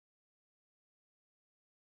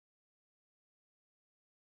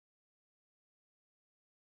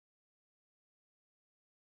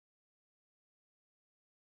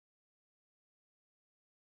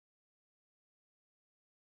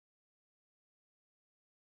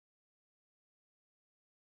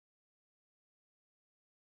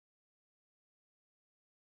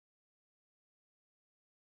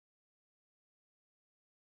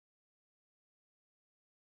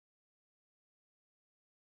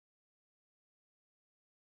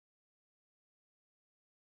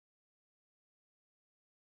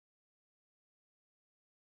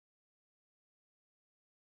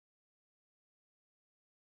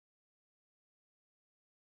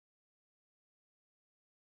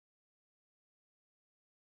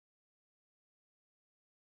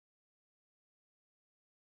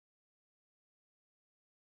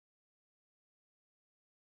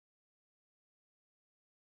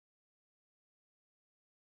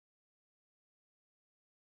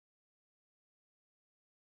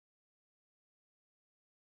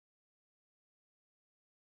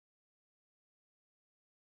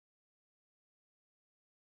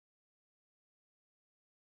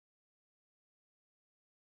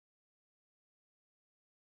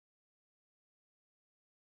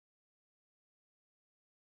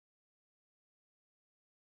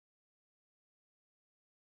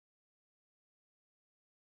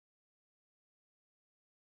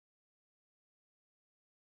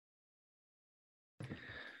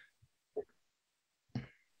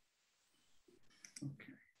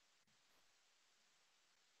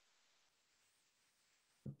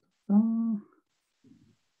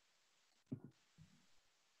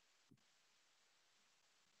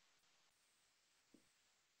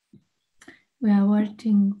We are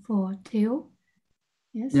waiting for Theo.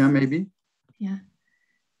 Yes. Yeah, maybe. Yeah.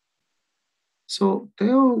 So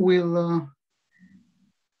Theo will.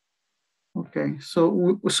 Okay, so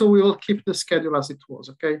we will keep the schedule as it was.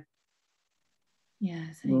 Okay.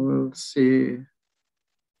 Yes. We'll see.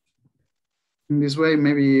 In this way,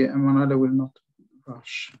 maybe Emanuele will not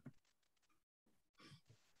rush.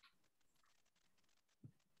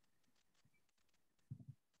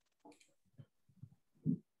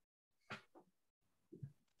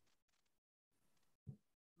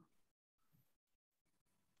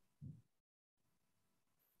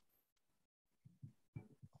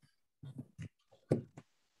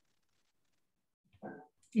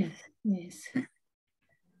 Yes, yes.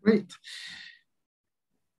 Great.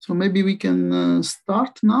 So maybe we can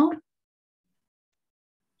start now.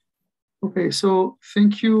 Okay, so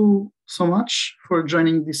thank you so much for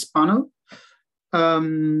joining this panel.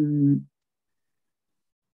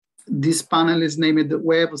 This panel is named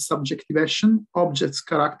Web of Subjectivation, Objects,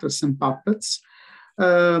 Characters, and Puppets.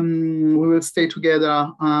 We will stay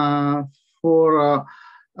together for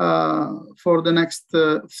the next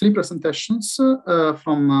 3 presentations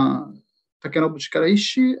from Takenobu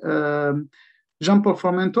Chikaraishi, Jean-Paul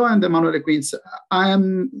Formentot, and Emanuele Quinz. I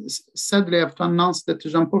am sadly have to announce that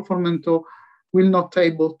Jean-Paul Formentot will not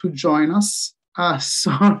able to join us.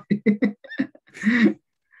 Sorry.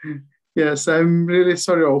 Yes, I'm really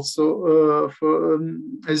sorry also for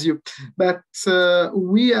as you, but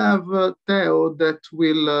we have Theo that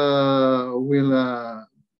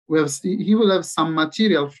he will have some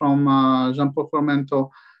material from Jean-Paul Formentot.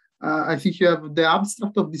 I think you have the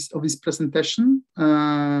abstract of this presentation.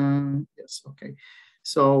 Yes, okay.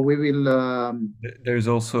 So we will. There's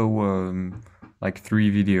also like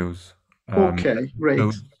 3 videos. Okay,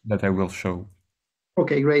 great. That I will show.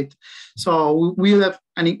 Okay, great. So we'll have,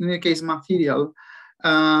 in any case, material,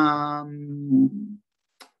 and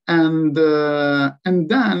then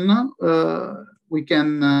we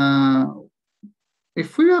can,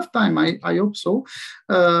 if we have time, I hope so,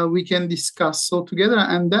 we can discuss all together,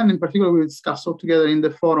 and then in particular we'll discuss all together in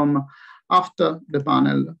the forum after the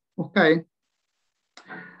panel. Okay.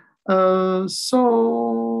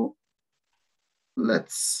 So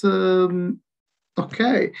let's.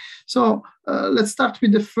 Okay, so let's start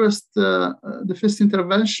with the first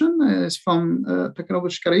intervention. Is from Takenobu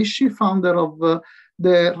Chikaraishi, founder of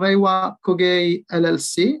the Reiwa-Kogei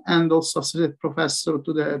LLC and also associate professor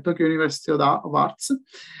to the Tokyo University of Arts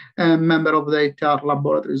and member of the ATR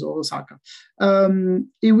Laboratories Osaka.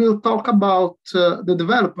 He will talk about the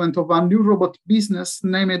development of a new robot business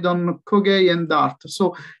named on Kogei and Dart.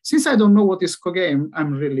 So since I don't know what is Kogei,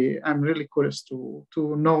 I'm really curious to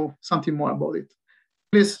know something more about it.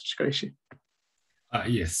 Please, Chikaraishi.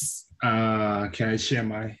 Yes. Can I share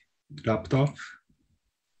my laptop?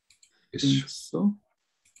 So.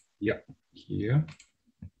 Yeah, here.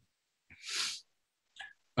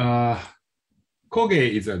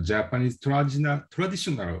 Kogei is a Japanese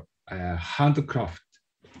traditional handcraft.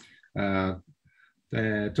 The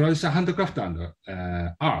traditional handcraft and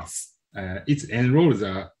arts. It enrolls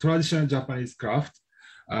a traditional Japanese craft.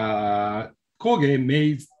 Kogei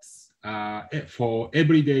made for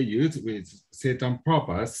everyday use with certain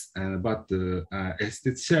purpose, but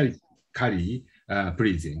aesthetically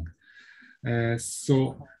pleasing.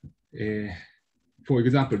 So, for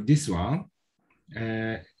example, this one.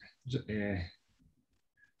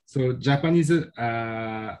 So Japanese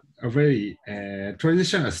a very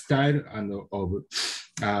traditional style and of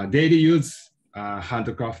daily use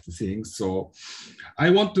handcraft things. So I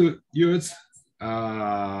want to use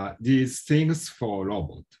these things for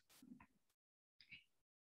robot.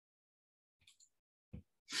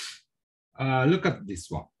 Look at this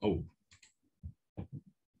one.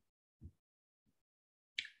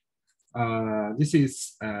 This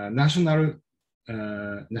is national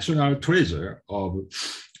treasure of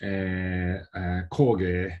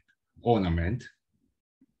Kogei ornament.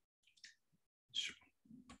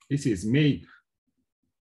 This is made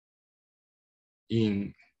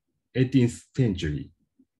in 18th century.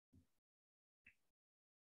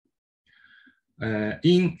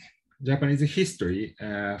 In Japanese history,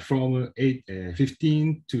 from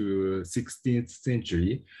 15th to 16th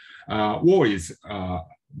century, war is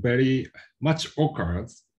very much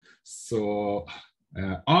occurs. So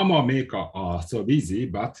armor maker are so busy,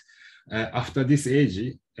 but after this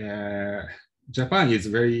age, Japan is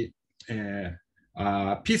very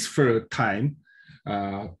peaceful time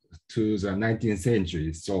to the 19th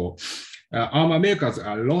century. So armor makers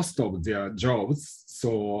are lost of their jobs.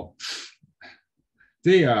 So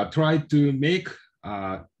they try to make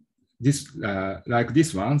this like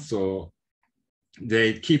this one. So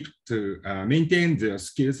they keep to maintain their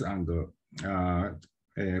skills and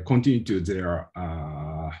continue to their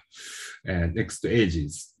next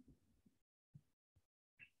ages.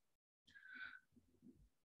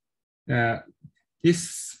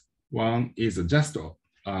 This one is just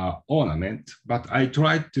ornament, but I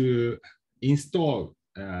tried to install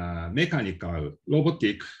mechanical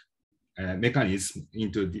robotic mechanism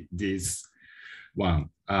into this one.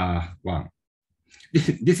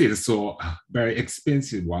 This is so very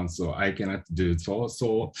expensive one, so I cannot do so.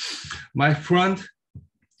 So my friend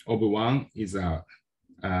of one is to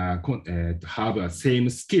have a same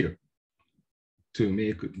skill to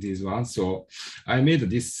make this one. So I made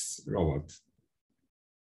this robot.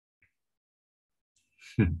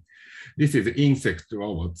 This is insect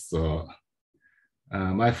robot. So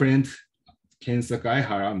my friend Ken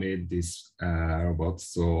Sakaihara made this robot.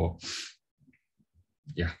 So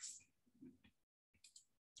yeah.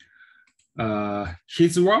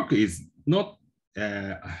 His work is not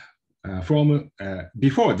from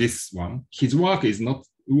before this one. His work is not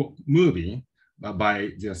moving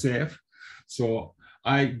by themselves. So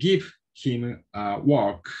I give him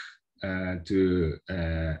work to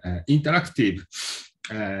interactive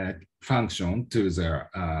function to the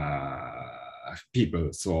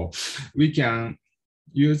people. So we can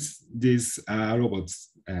use these robots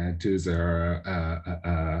to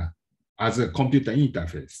the as a computer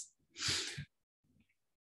interface.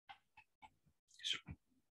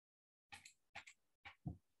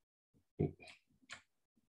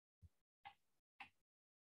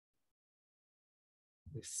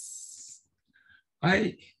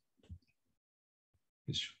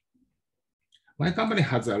 My company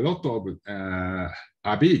has a lot of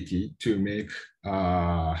ability to make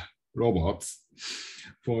robots.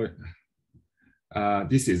 For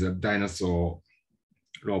this is a dinosaur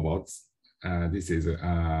robots. This is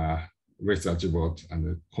a research robot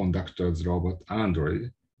and conductors robot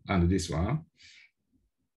Android, and this one.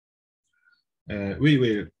 We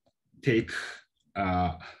will take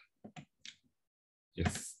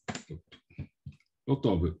yes, lot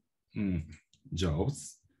of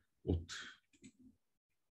jobs.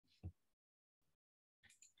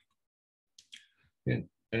 And,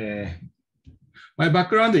 my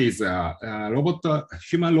background is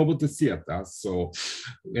human robot theater. So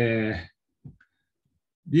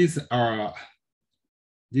these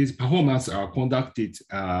performances are conducted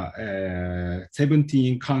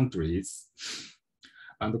 17 countries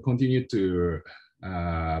and continue to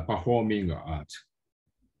performing art.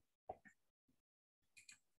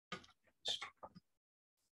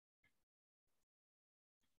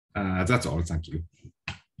 That's all. Thank you.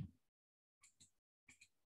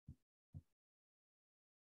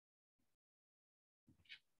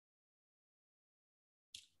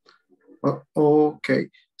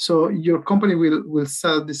 Okay, so your company will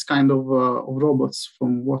sell this kind of robots,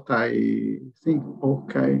 from what I think.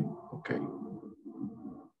 Okay.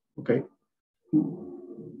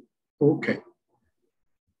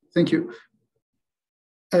 Thank you.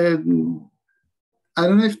 And I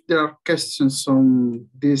don't know if there are questions on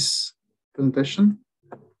this presentation.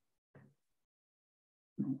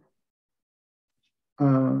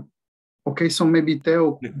 Okay, so maybe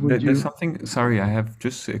Theo, there's something. Sorry, I have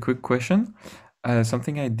just a quick question.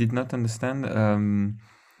 Something I did not understand.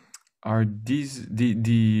 Are these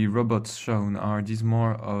the robots shown? Are these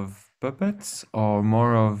more of puppets or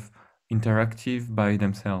more of interactive by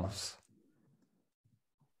themselves?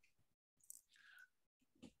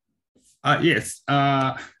 Yes,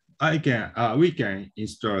 we can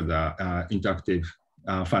install the interactive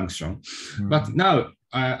function, but now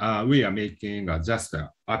we are making just an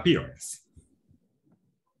appearance.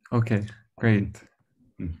 Okay, great.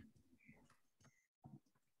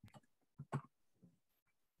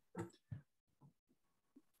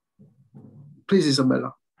 Please,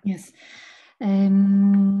 Izabella. Yes.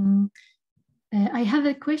 I have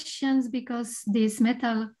a questions because this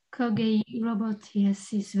Metal-Kogei robot,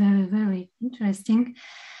 yes, is very, very interesting.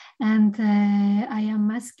 And I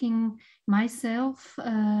am asking myself,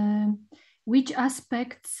 which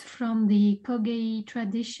aspects from the Kogei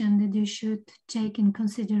tradition did you should take in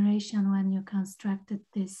consideration when you constructed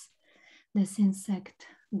this insect,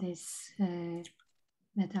 this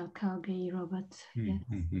Metal-Kogei robot? Yeah.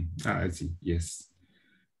 I see, yes.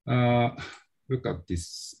 Look at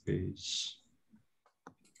this page.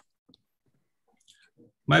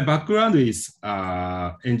 My background is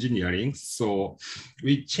engineering, so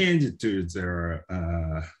we changed to the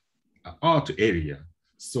art area.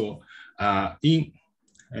 So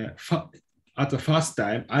at the first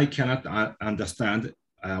time, I cannot understand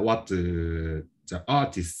what the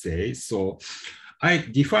artist says. So I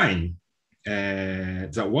define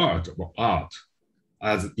the word of art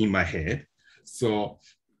as in my head. So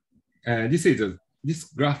this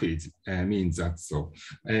graph means that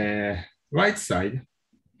right side,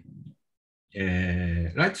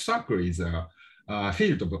 right circle is a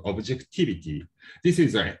field of objectivity. This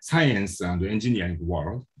is a science and engineering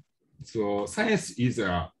world. So science is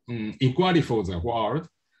equality for the world,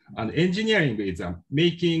 and engineering is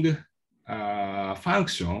making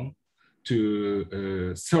function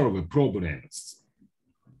to solve problems.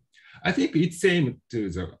 I think it's same to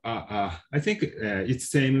the. I think it's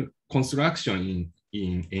same construction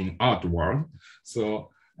in art world. So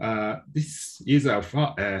this is a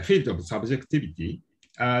field of subjectivity.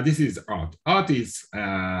 This is art. Art is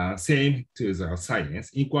same to the science,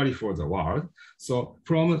 equally for the world. So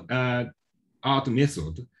from art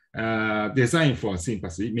method, design for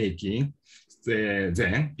sympathy making,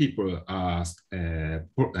 then people are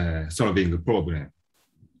solving the problem.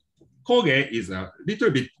 Kogei is a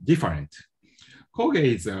little bit different.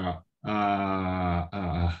 Kogei is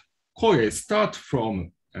Kogei start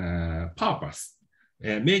from purpose,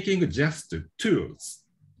 making just tools.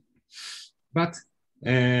 But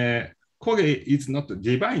Kogei is not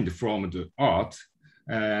divined from the art.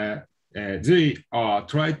 They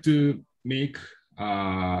try to make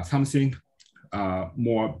something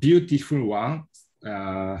more beautiful one,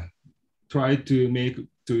 try to make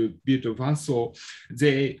to beautiful one, so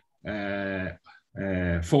they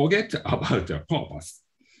forget about the purpose.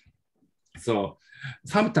 So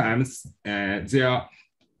sometimes their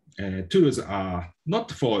tools are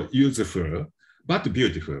not for useful, but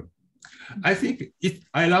beautiful. I think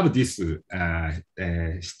I love this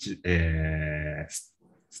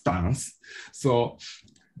stance. So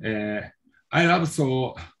I love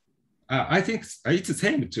I think it's the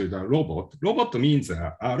same to the robot. Robot means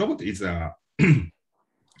robot is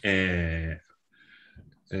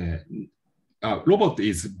robot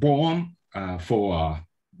is born for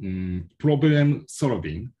problem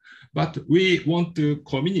solving, but we want to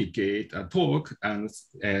communicate, talk, and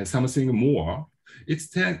something more. I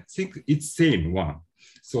think it's same one.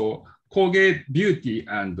 So Kogei beauty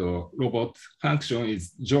and robot function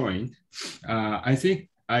is joined. I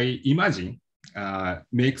imagine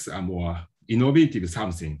makes a more innovative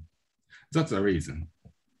something. That's the reason.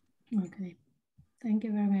 Okay, thank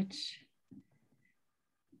you very much.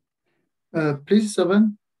 Please,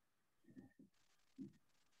 Saban.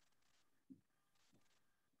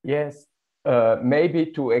 Yes, maybe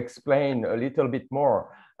to explain a little bit more.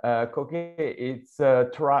 Kogei is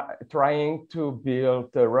trying to build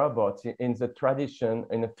robots in the tradition,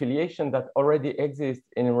 an affiliation that already exists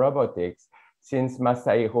in robotics since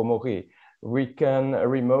Masahiro Mori. We can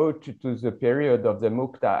remote to the period of the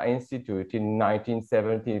Mukta Institute in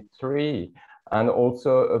 1973, and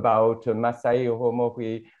also about Masahiro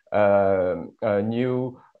Mori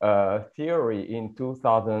new theory in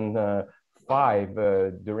 2005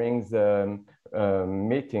 during the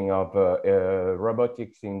meeting of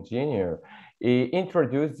robotics engineer. He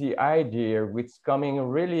introduced the idea, which is coming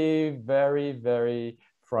really very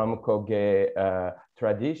from Kogei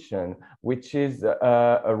tradition, which is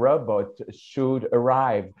a robot should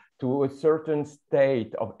arrive to a certain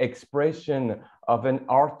state of expression of an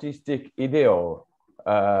artistic ideal,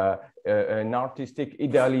 an artistic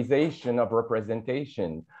idealization of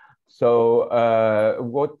representation. So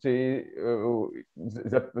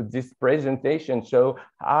this presentation shows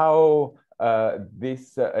how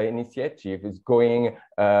this initiative is going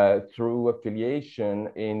through affiliation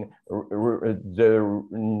in the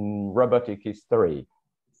robotic history.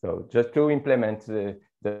 So just to implement the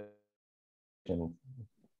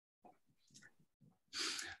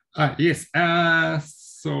yes.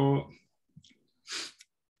 So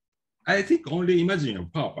I think only imagine your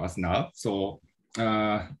purpose now. So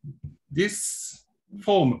this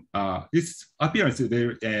form, this appearance is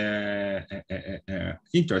very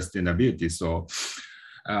interesting ability. So,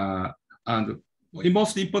 and the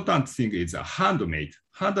most important thing is handmade.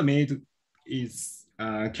 Handmade is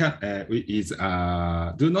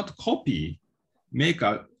do not copy, make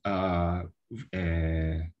a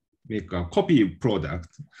copy product.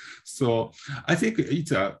 So I think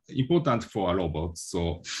it's important for a robot.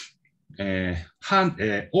 So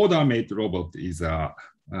order-made robot is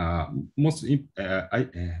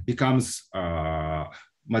becomes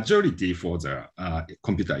majority for the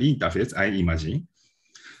computer interface, I imagine.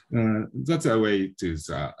 That's a way to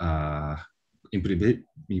the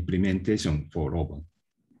implementation for robot.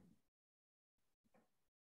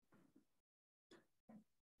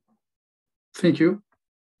 Thank you.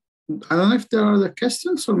 I don't know if there are other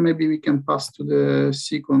questions, or maybe we can pass to the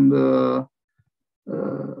second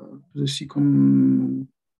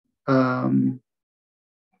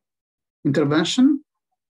intervention.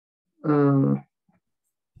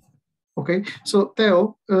 Okay, so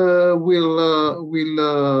Theo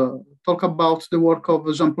will talk about the work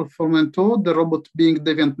of Jean-Paul Formentot, the robot being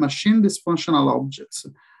deviant machine, dysfunctional objects.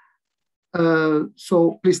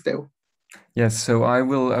 So please, Theo. Yes, so I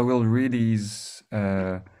will read his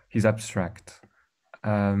abstract.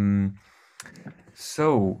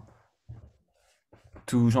 So,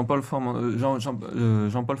 to Jean-Paul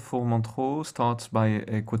Formentot starts by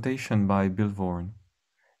a quotation by Bill Vaughan.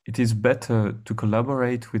 It is better to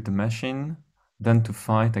collaborate with the machine than to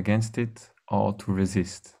fight against it or to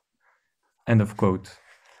resist. End of quote.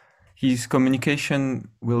 His communication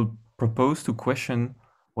will propose to question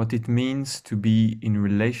what it means to be in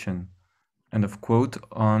relation, end of quote,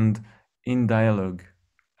 and in dialogue,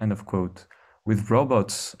 end of quote, with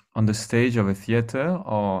robots on the stage of a theater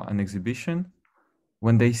or an exhibition,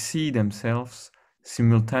 when they see themselves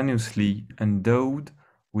simultaneously endowed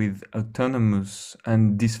with autonomous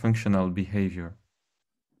and dysfunctional behavior.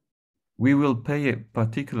 We will pay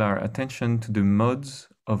particular attention to the modes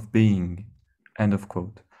of being, end of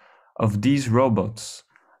quote, of these robots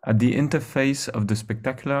at the interface of the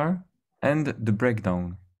spectacular and the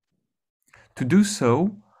breakdown. To do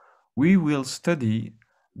so, we will study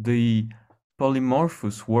the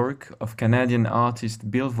polymorphous work of Canadian artist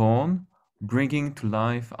Bill Vaughan, bringing to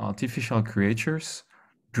life artificial creatures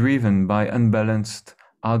driven by unbalanced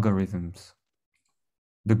algorithms.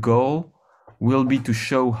 The goal will be to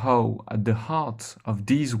show how, at the heart of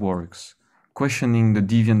these works, questioning the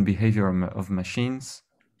deviant behavior of machines,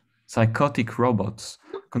 psychotic robots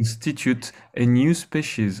constitute a new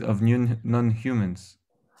species of non-humans,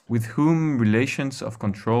 with whom relations of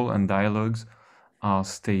control and dialogues are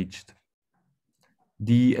staged.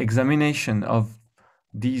 The examination of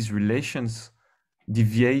these relations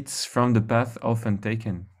deviates from the path often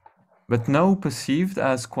taken, but now perceived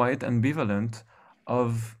as quite ambivalent,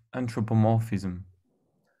 of anthropomorphism,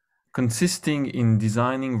 consisting in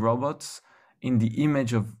designing robots in the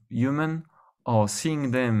image of human, or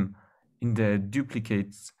seeing them in their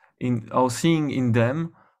duplicates, or seeing in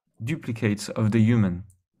them duplicates of the human.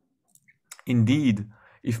 Indeed,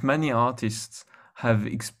 if many artists have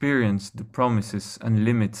experienced the promises and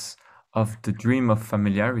limits of the dream of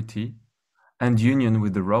familiarity and union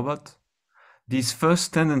with the robot, this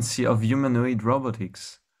first tendency of humanoid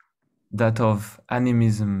robotics, that of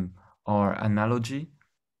animism or analogy,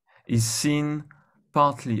 is seen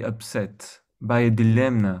partly upset by a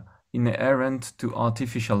dilemma inherent to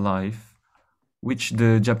artificial life, which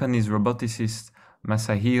the Japanese roboticist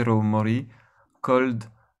Masahiro Mori called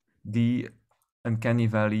the uncanny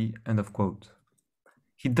valley, end of quote.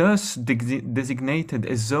 He thus designated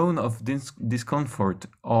a zone of discomfort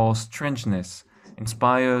or strangeness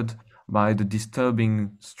inspired by the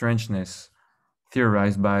disturbing strangeness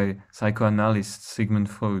theorized by psychoanalyst Sigmund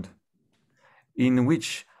Freud, in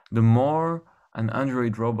which the more an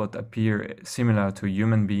android robot appears similar to a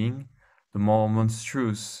human being, the more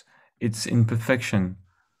monstrous its imperfection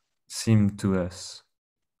seemed to us.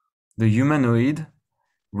 The humanoid,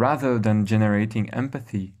 rather than generating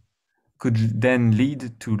empathy, could then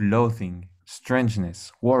lead to loathing,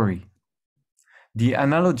 strangeness, worry. The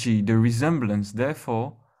analogy, the resemblance,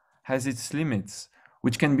 therefore, has its limits,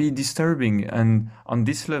 which can be disturbing, and on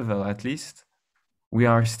this level at least, we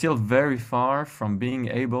are still very far from being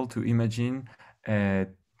able to imagine a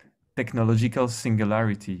technological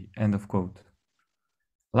singularity, end of quote.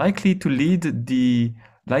 The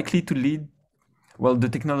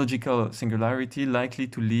technological singularity likely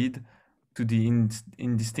to lead to the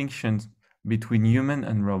indistinction between human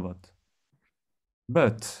and robot.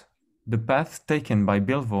 But the path taken by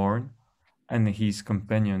Bill Vaughan and his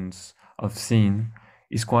companions of scene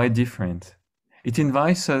is quite different. It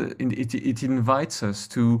invites us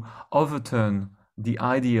to overturn the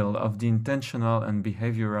ideal of the intentional and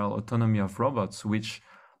behavioral autonomy of robots, which,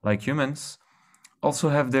 like humans, also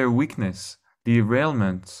have their weakness,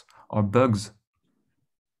 derailments, or bugs.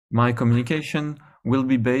 My communication will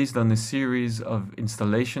be based on a series of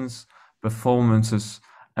installations, performances,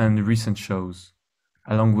 and recent shows,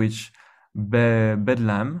 along which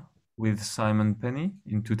Bedlam with Simon Penny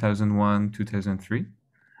in 2001-2003,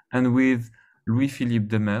 and with Louis-Philippe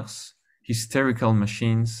Demers, Hysterical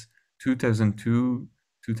Machines,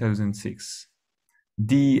 2002-2006,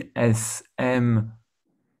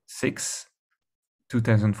 DSM-6,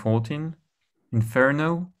 2014,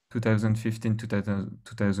 Inferno,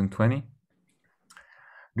 2015-2020,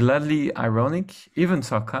 gladly ironic, even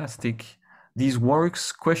sarcastic, These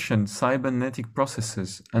works question cybernetic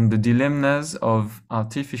processes and the dilemmas of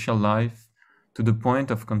artificial life to the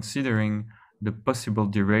point of considering the possible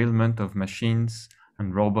derailment of machines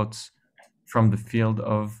and robots from the field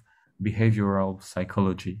of behavioral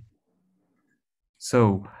psychology.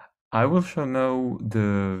 So I will show now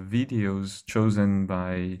the videos chosen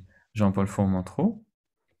by Jean-Paul Fourmentreau.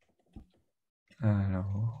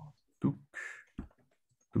 Alors, touc,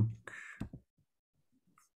 touc.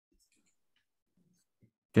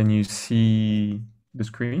 Can you see the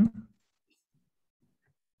screen?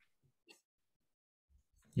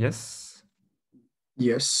 Yes?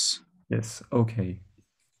 Yes. Yes, okay.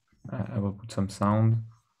 I will put some sound.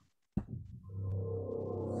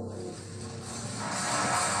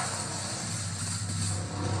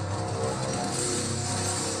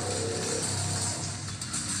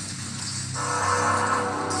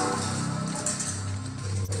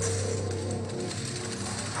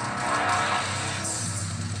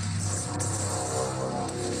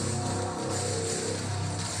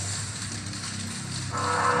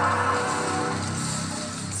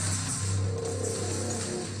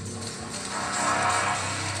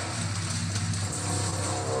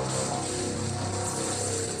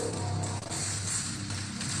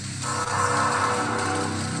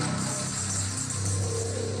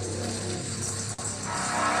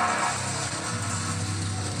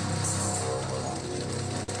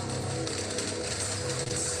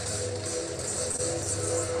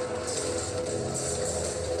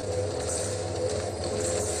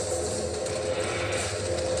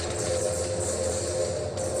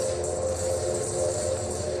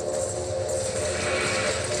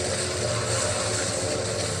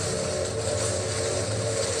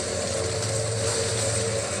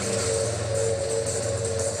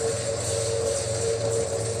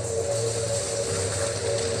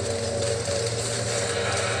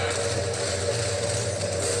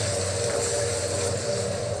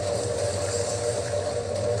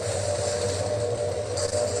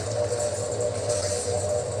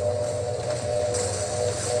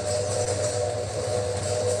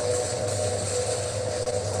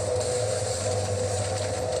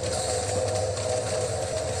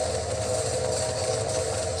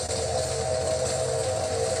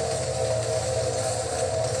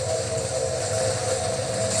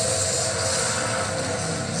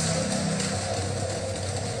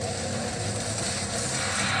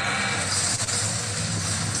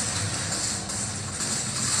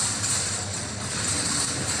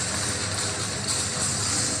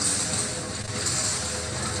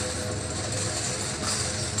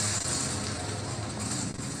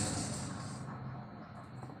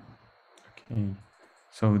 Okay,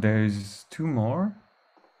 so there's two more,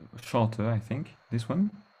 shorter, I think. This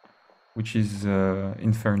one, which is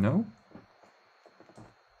Inferno.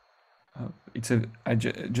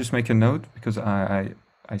 Just make a note because I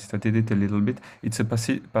studied it a little bit. It's a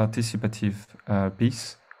participative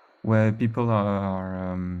piece where people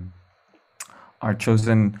are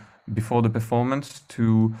chosen before the performance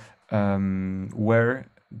to wear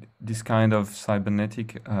this kind of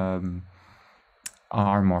cybernetic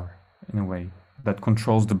armor in a way that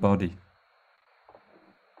controls the body.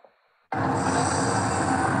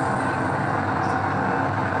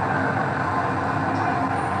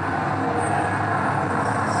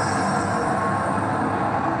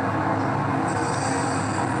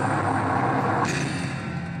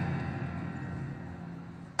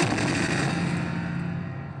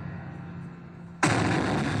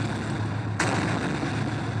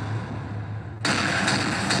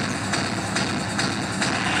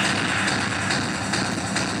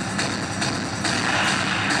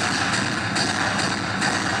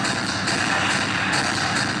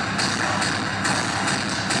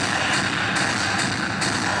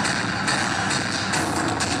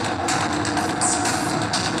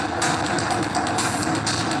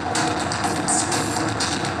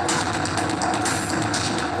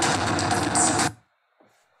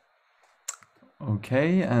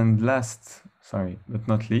 Okay, and last, sorry, but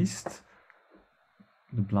not least,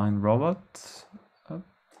 the blind robot. Up.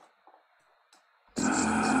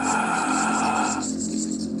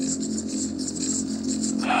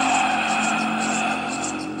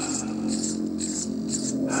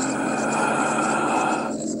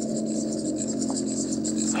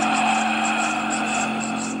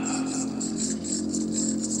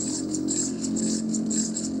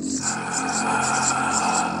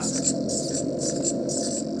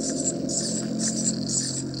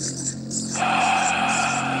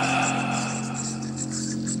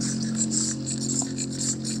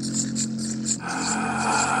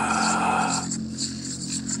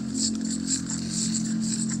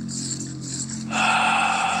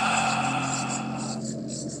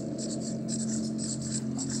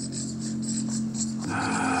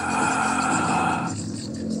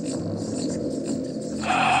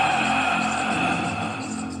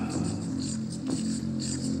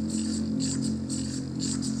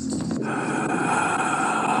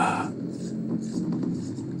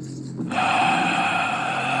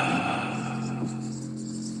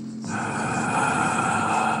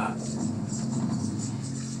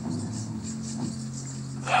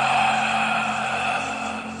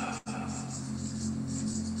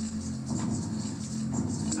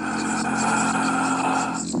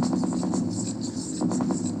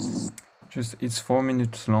 Just, it's 4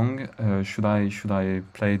 minutes long. Should I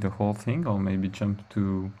play the whole thing or maybe jump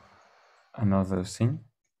to another scene?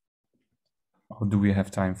 Or do we have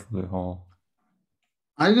time for the whole?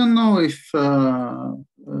 I don't know if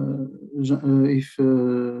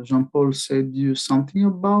Jean-Paul said you something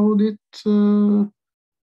about it.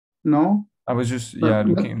 No? I was just, yeah,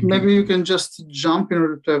 looking. Maybe you can just jump in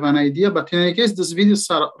order to have an idea, but in any case, these videos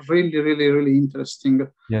are really, really, really interesting.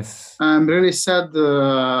 Yes. I'm really sad.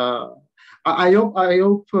 I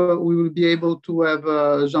hope we will be able to have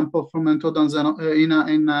Jean-Paul from Anzalone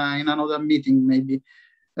in another meeting, maybe,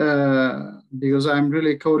 because I'm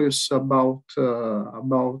really curious about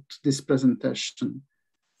this presentation.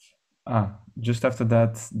 Just after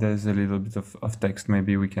that, there's a little bit of text.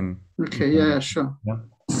 Maybe we can. Okay. Yeah. Sure. Yeah.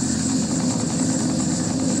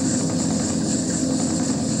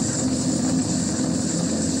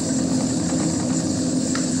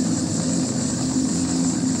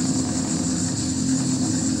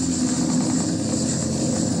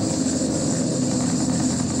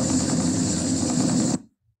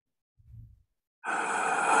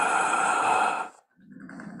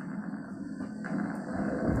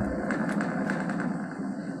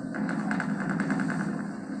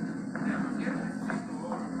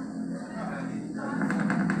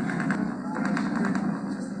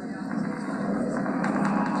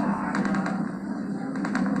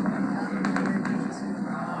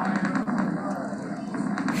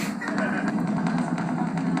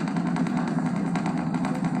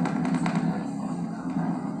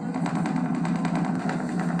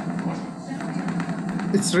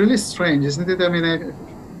 It's really strange, isn't it? I mean,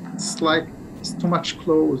 it's like it's too much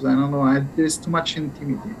close. I don't know. There's too much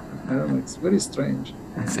intimacy. I don't know. It's very strange.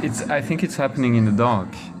 I think it's happening in the dark.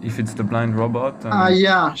 If it's the blind robot.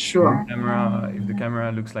 Yeah, sure. If the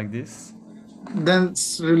camera looks like this, then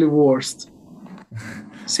it's really worst.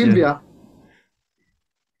 Sylvia. Yeah.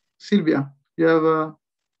 Sylvia, you have a.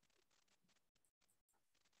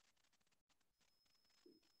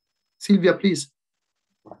 Sylvia, please.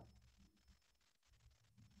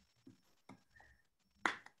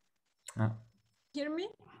 Hear me?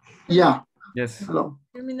 Yeah. Yes. Hello.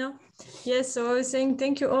 Hear me now? Yes, so I was saying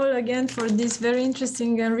thank you all again for these very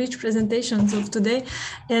interesting and rich presentations of today.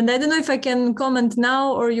 And I don't know if I can comment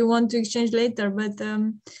now or you want to exchange later, but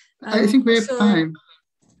I think we have time.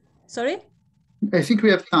 Sorry? I think we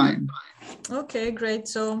have time. Okay, great.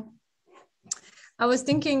 So I was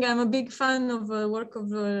thinking I'm a big fan of the work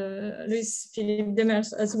of Louis Philippe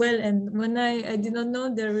Demers as well. And when I did not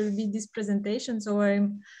know there will be this presentation, so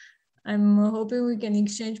I'm hoping we can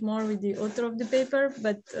exchange more with the author of the paper,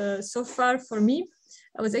 but so far for me,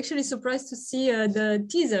 I was actually surprised to see the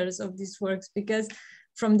teasers of these works, because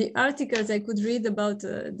from the articles I could read about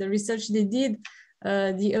the research they did,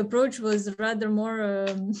 the approach was rather more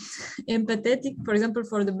empathetic. For example,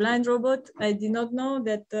 for the blind robot, I did not know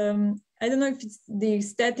that, I don't know if it's the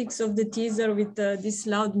aesthetics of the teaser with this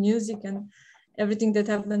loud music and everything that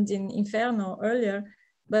happened in Inferno earlier,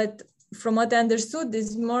 but from what I understood,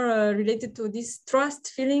 is more related to this trust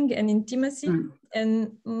feeling and intimacy.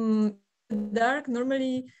 And dark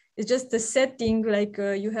normally is just a setting, like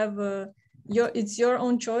you have it's your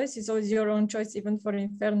own choice. It's always your own choice, even for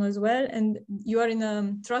Inferno as well. And you are in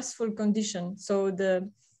a trustful condition. So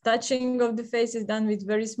the touching of the face is done with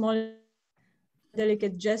very small,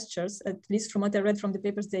 delicate gestures, at least from what I read from the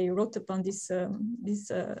papers they wrote upon this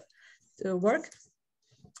work.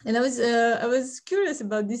 And I was curious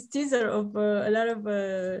about this teaser of a lot of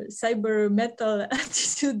cyber metal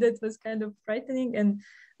attitude that was kind of frightening, and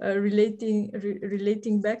relating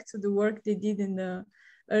back to the work they did in the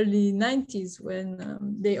early 90s, when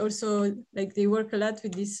they also, like, they work a lot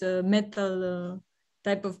with this metal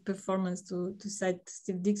type of performance, to cite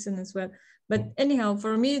Steve Dixon as well. But anyhow,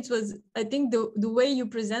 for me, it was, I think the way you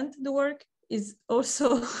present the work is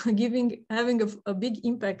also having a big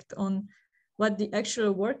impact on what the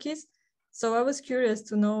actual work is. So I was curious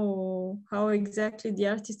to know how exactly the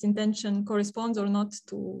artist's intention corresponds or not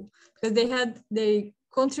to, because they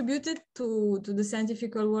contributed to the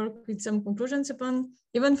scientific work with some conclusions upon,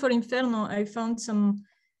 even for Inferno, I found some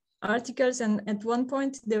articles, and at one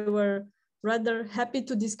point they were rather happy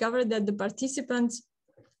to discover that the participants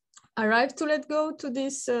arrived to let go to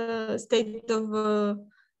this state of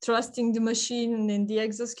trusting the machine and the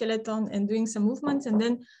exoskeleton and doing some movements, and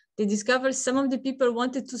then they discovered some of the people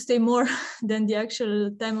wanted to stay more than the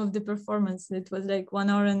actual time of the performance. It was like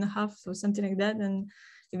 1.5 hours or something like that. And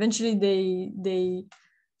eventually they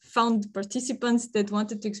found participants that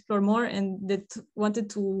wanted to explore more and that wanted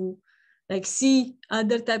to like see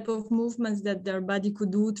other type of movements that their body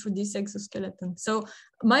could do through this exoskeleton. So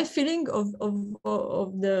my feeling of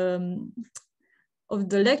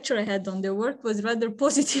the lecture I had on the work was rather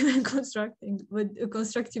positive and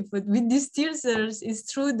constructive. But with these teasers, it's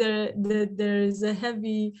true there is a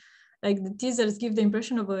heavy, like the teasers give the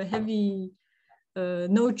impression of a heavy,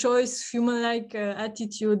 no choice, human-like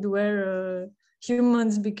attitude where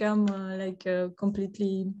humans become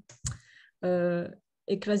completely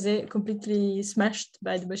écrasé, completely smashed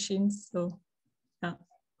by the machines. So yeah,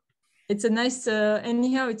 it's a nice,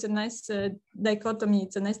 anyhow, it's a nice dichotomy.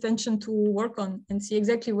 It's a nice tension to work on and see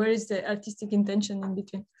exactly where is the artistic intention in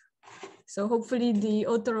between. So hopefully the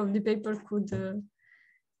author of the paper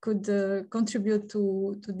could contribute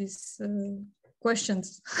to these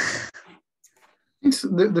questions.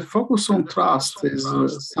 The focus on trust is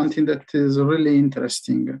something that is really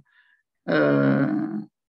interesting.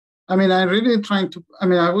 I mean, I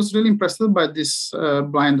was really impressed by this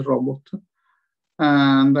blind robot.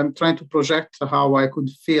 And I'm trying to project how I could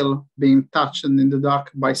feel being touched in the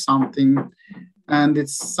dark by something. And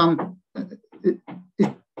it's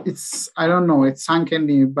I don't know, it's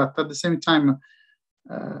uncanny, but at the same time,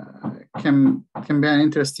 can be an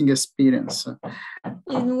interesting experience.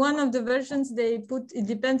 In one of the versions they put, it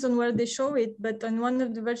depends on where they show it, but on one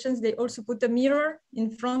of the versions they also put a mirror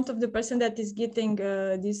in front of the person that is getting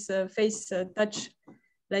this face touch,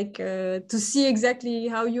 like to see exactly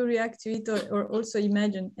how you react to it or also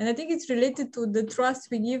imagine. And I think it's related to the trust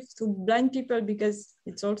we give to blind people, because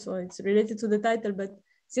it's related to the title, but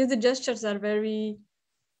since the gestures are very,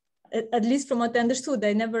 at least from what I understood,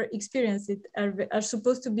 I never experienced it, are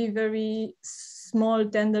supposed to be very small,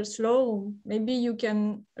 tender, slow. Maybe you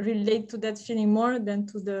can relate to that feeling more than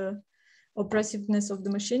to the oppressiveness of the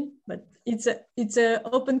machine, but it's a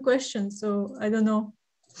open question, so I don't know.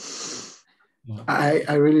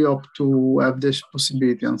 I really hope to have this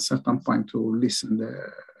possibility at a certain point to listen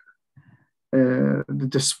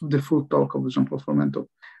the full talk of Jean-Paul Formento.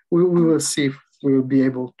 We will see if we will be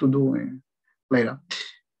able to do it later.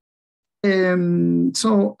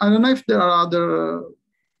 So I don't know if there are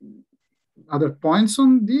other points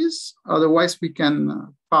on this. Otherwise, we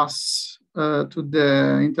can pass to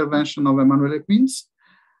the intervention of Emanuele Quinz.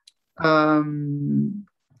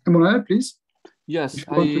 Emanuele, please. Yes,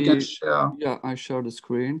 I share the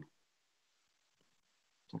screen.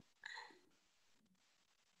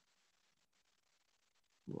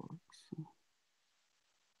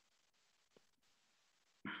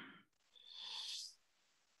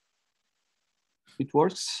 It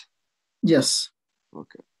works? Yes.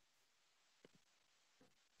 Okay.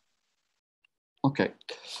 Okay,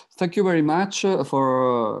 thank you very much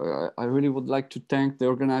I really would like to thank the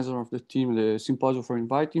organizer of the team, the symposium, for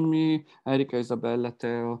inviting me, Erika, Izabella,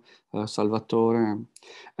 Theo, Salvatore.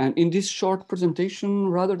 And in this short presentation,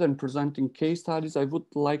 rather than presenting case studies, I would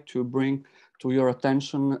like to bring to your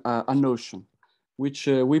attention a notion, which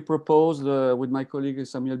we proposed with my colleague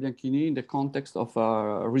Samuel Bianchini in the context of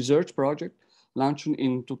a research project launched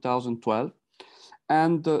in 2012.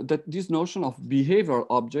 And that this notion of behavioral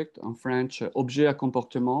object, in French, objet à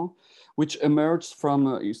comportement, which emerged from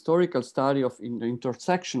a historical study of the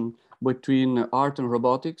intersection between art and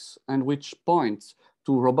robotics, and which points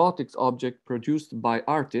to robotics object produced by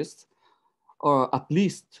artists, or at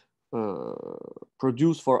least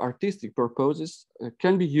produced for artistic purposes,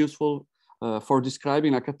 can be useful for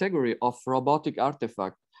describing a category of robotic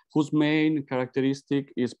artifact whose main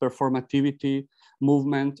characteristic is performativity,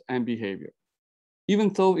 movement, and behavior.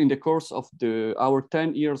 Even though in the course of our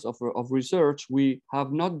 10 years of research, we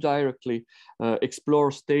have not directly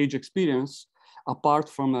explored stage experience, apart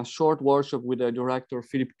from a short workshop with the director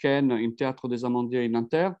Philippe Ken in Théâtre des Amandiers in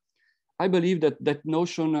Nanterre, I believe that that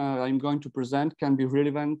notion I'm going to present can be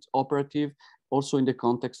relevant, operative, also in the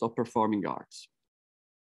context of performing arts.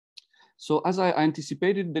 So as I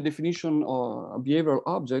anticipated, the definition of a behavioral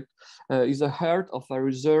object is a heart of a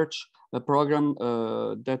research program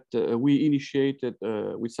that we initiated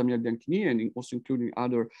with Samuel Bianchini and also including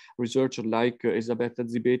other researchers like Elisabetta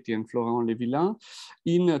Zibetti and Florent Levillain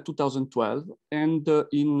in 2012. And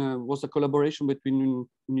was a collaboration between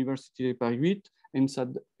Université Paris 8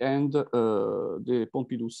 and the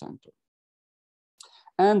Pompidou Center.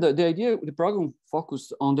 And the idea of the program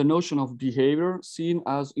focused on the notion of behavior seen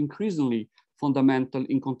as increasingly fundamental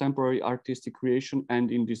in contemporary artistic creation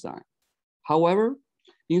and in design. However,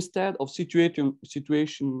 Instead of situating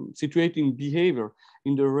behavior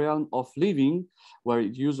in the realm of living, where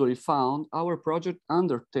it usually found, our project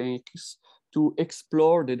undertakes to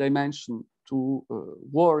explore the dimension to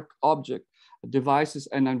work, object, devices,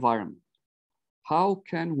 and environment. How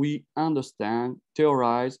can we understand,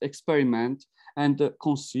 theorize, experiment, and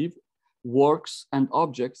conceive works and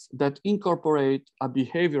objects that incorporate a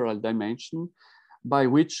behavioral dimension, by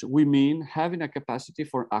which we mean having a capacity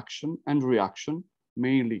for action and reaction,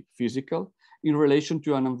 mainly physical, in relation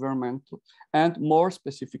to an environment, and more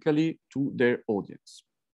specifically to their audience.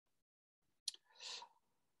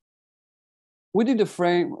 Within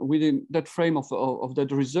that frame of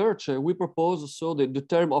that research, we propose also the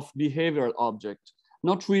term of behavioral object,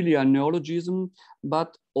 not really a neologism,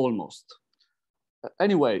 but almost.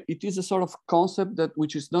 Anyway, it is a sort of concept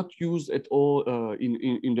which is not used at all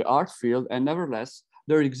in the art field, and nevertheless,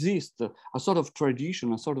 there exists a sort of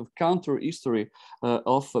tradition, a sort of counter history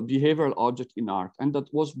of behavioral object in art. And that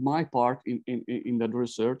was my part in that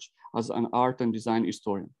research as an art and design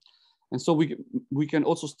historian. And so we can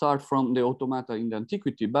also start from the automata in the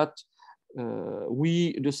antiquity, but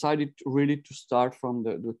we decided really to start from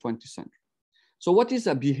the 20th century. So what is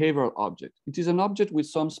a behavioral object? It is an object with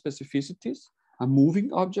some specificities, a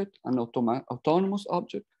moving object, an autonomous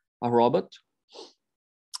object, a robot,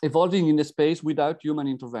 evolving in the space without human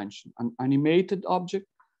intervention, an animated object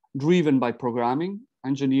driven by programming,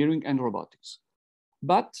 engineering, and robotics.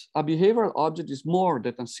 But a behavioral object is more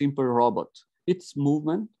than a simple robot. Its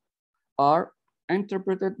movement are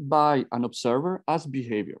interpreted by an observer as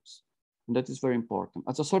behaviors. And that is very important,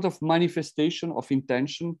 as a sort of manifestation of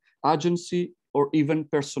intention, agency, or even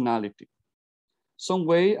personality. Some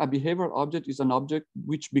way, a behavioral object is an object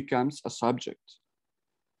which becomes a subject.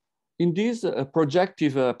 In this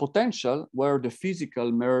projective potential, where the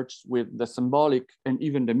physical merges with the symbolic and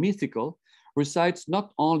even the mythical, resides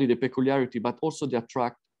not only the peculiarity, but also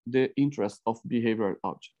the interest of behavioral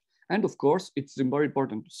object. And of course, it's very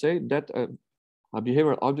important to say that a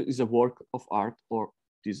behavioral object is a work of art or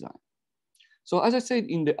design. So as I said,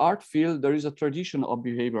 in the art field, there is a tradition of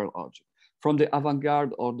behavioral object. From the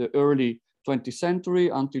avant-garde of the early 20th century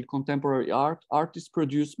until contemporary art, artists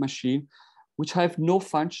produce machines which have no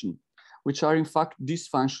function, which are in fact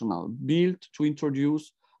dysfunctional, built to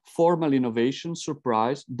introduce formal innovation,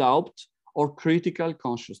 surprise, doubt, or critical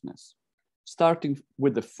consciousness. Starting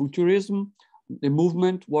with the futurism, the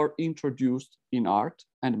movement were introduced in art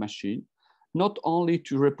and machine, not only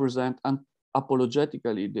to represent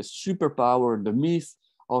apologetically the superpower, the myth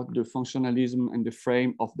of the functionalism and the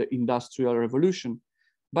frame of the Industrial Revolution,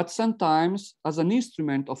 but sometimes as an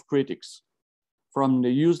instrument of critics. From the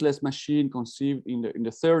useless machine conceived in the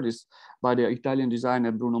 30s by the Italian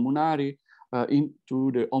designer Bruno Munari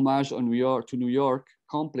into the homage to New York,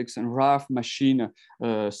 complex and rough machine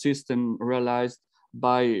system realized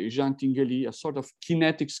by Jean Tinguely, a sort of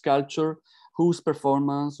kinetic sculpture whose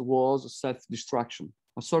performance was self-destruction,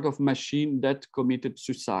 a sort of machine that committed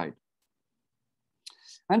suicide.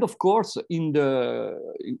 And of course,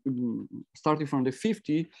 starting from the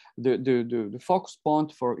 50s, the focus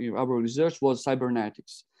point for our research was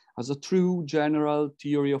cybernetics as a true general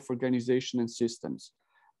theory of organization and systems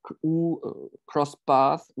who cross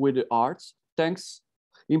paths with the arts, thanks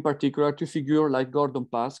in particular to figures like Gordon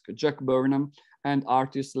Pask, Jack Burnham, and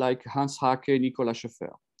artists like Hans Hacke, Nicolas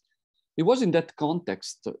Scheffer. It was in that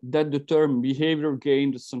context that the term behavior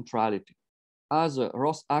gained centrality. As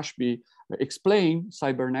Ross Ashby explained,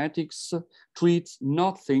 cybernetics treats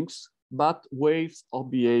not things, but ways of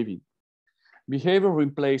behaving. Behavior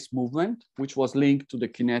replaced movement, which was linked to the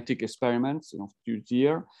kinetic experiments of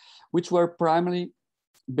Duthier, which were primarily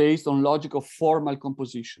based on logic of formal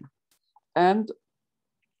composition. And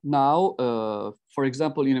now, for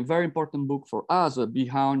example, in a very important book for us,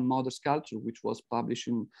 Behind Modern Sculpture, which was published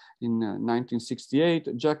in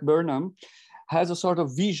 1968, Jack Burnham has a sort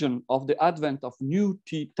of vision of the advent of new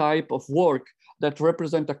type of work that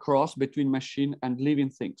represent a cross between machine and living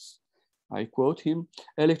things. I quote him,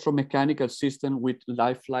 electromechanical system with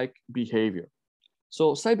lifelike behavior.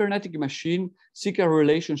 So cybernetic machine seek a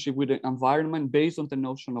relationship with the environment based on the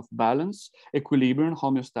notion of balance, equilibrium,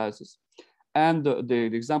 homeostasis. And the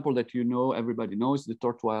example that you know, everybody knows, the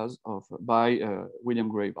tortoise by William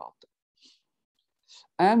Gray Walter.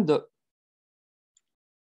 And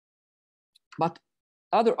but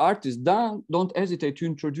other artists don't hesitate to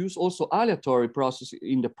introduce also aleatory processes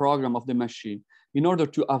in the program of the machine in order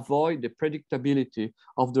to avoid the predictability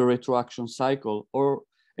of the retroaction cycle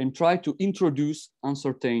and try to introduce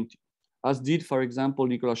uncertainty, as did, for example,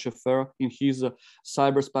 Nicolas Scheffer in his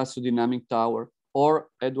cyberspatial dynamic tower, or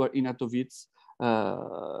Edward Inatovitz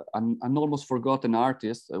an almost forgotten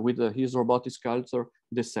artist with his robotic sculpture,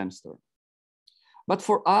 The Sandster. But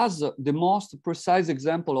for us, the most precise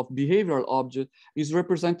example of behavioral object is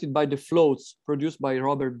represented by the floats produced by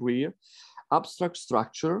Robert Breer, abstract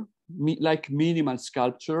structure, like minimal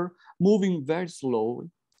sculpture, moving very slowly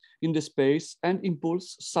in the space and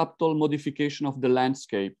impulse subtle modification of the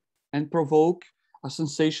landscape and provoke a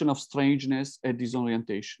sensation of strangeness and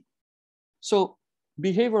disorientation. So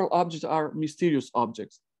behavioral objects are mysterious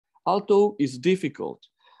objects. Although it's difficult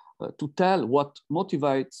to tell what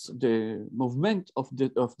motivates the movement of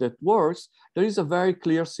that works, there is a very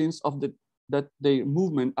clear sense of that the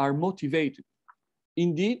movement are motivated.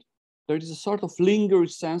 Indeed, there is a sort of lingering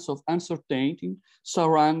sense of uncertainty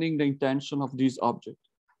surrounding the intention of this object,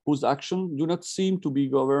 whose actions do not seem to be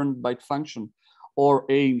governed by function or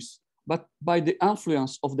aims, but by the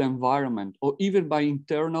influence of the environment, or even by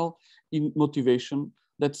internal motivation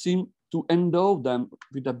that seem to endow them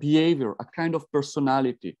with a behavior, a kind of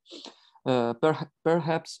personality,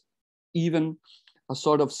 perhaps even a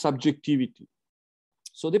sort of subjectivity.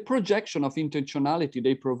 So the projection of intentionality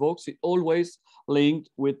they provoke is always linked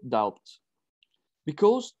with doubt,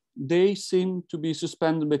 because they seem to be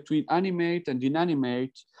suspended between animate and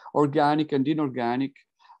inanimate, organic and inorganic,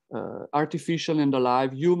 artificial and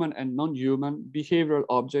alive, human and non-human. Behavioral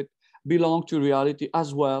objects belong to reality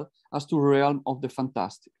as well as to the realm of the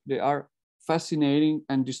fantastic. They are fascinating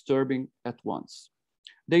and disturbing at once.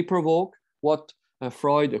 They provoke what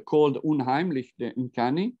Freud called unheimlich, the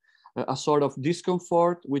uncanny, a sort of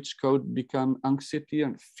discomfort which could become anxiety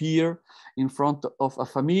and fear in front of a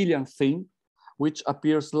familiar thing, which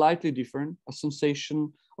appears slightly different, a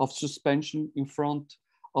sensation of suspension in front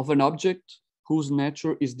of an object whose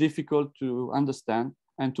nature is difficult to understand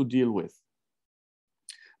and to deal with.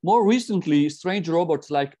 More recently, strange robots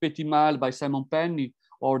like Petit Mal by Simon Penny,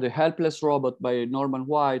 or the helpless robot by Norman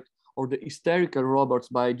White, or the hysterical robots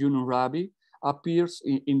by Juno Rabi appears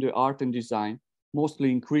in the art and design,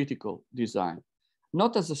 mostly in critical design,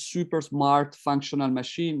 not as a super smart functional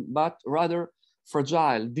machine, but rather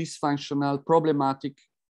fragile, dysfunctional, problematic,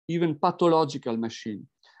 even pathological machine,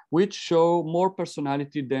 which show more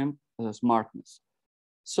personality than smartness.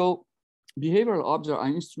 So behavioral objects are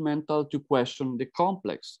instrumental to question the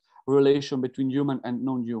complex relation between human and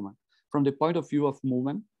non-human from the point of view of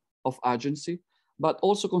movement, of agency, but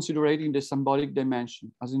also considering the symbolic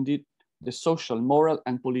dimension, as indeed the social, moral,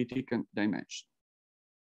 and political dimension.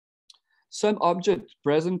 Some objects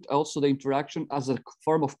present also the interaction as a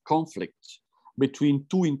form of conflict between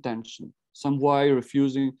two intentions, some way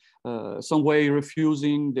refusing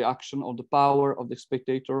the action or the power of the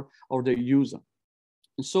spectator or the user.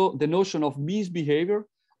 And so the notion of misbehavior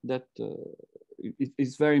that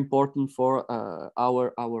is very important for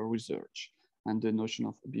our research, and the notion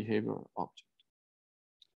of behavioral object.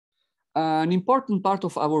 An important part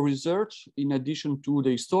of our research, in addition to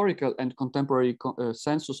the historical and contemporary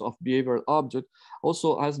census of behavioral object,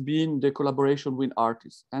 also has been the collaboration with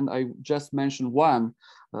artists. And I just mentioned one,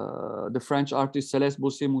 the French artist Céleste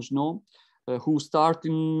Bossier-Mougenot, who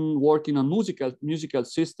started working on musical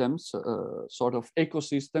systems, sort of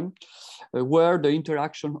ecosystem, where the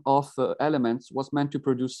interaction of elements was meant to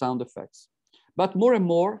produce sound effects. But more and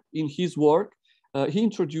more in his work, he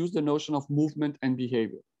introduced the notion of movement and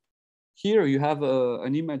behavior. Here you have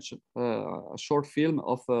an image, a short film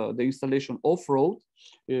of the installation Off-Road.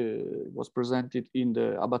 It was presented in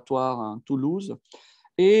the Abattoir in Toulouse.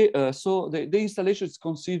 So the installation is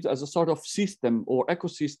conceived as a sort of system or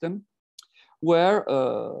ecosystem where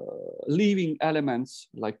living elements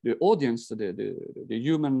like the audience, the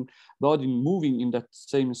human body moving in that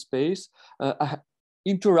same space,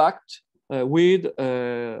 interact with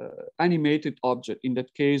animated object, in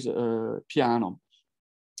that case, piano,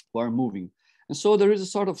 who are moving. And so there is a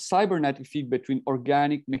sort of cybernetic feed between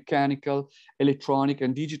organic, mechanical, electronic,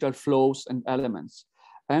 and digital flows and elements.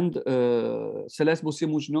 And Céleste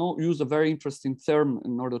Bossier-Mougenot used a very interesting term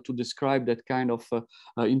in order to describe that kind of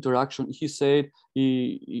interaction. He said,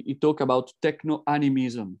 he talked about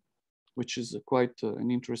techno-animism, which is quite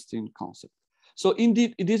an interesting concept. So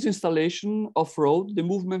indeed, in this installation Off-Road, the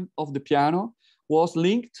movement of the piano was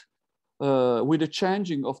linked with the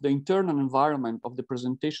changing of the internal environment of the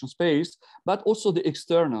presentation space, but also the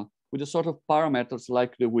external, with a sort of parameters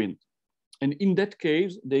like the wind. And in that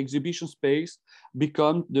case, the exhibition space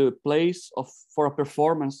becomes the place for a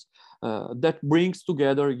performance that brings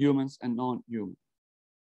together humans and non-human.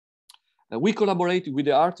 We collaborated with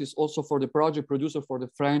the artists also for the project producer for the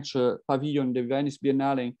French pavilion, the Venice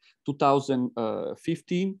Biennale in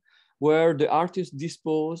 2015, where the artist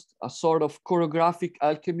disposed a sort of choreographic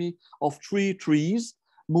alchemy of 3 trees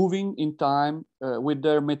moving in time with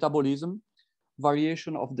their metabolism,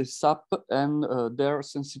 variation of the sap, and their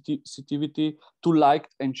sensitivity to light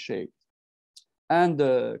and shade. And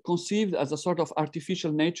conceived as a sort of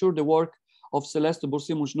artificial nature, the work of Celeste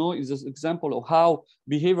Boursier-Mougenot is an example of how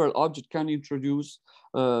behavioral object can introduce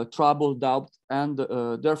trouble, doubt, and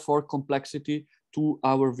therefore complexity to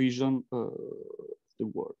our vision of the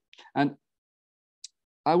world. And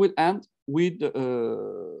I will end with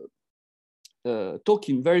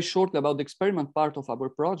talking very shortly about the experiment part of our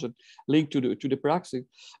project linked to the praxis,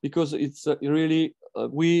 because it's really,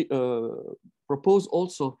 we propose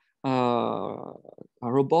also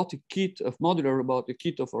a robotic kit of modular robotic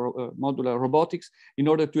kit of modular robotics in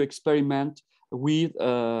order to experiment with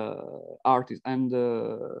artists, and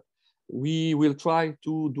we will try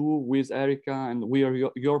to do with Erika, and we are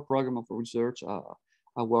your program of research.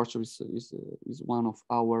 A workshop is one of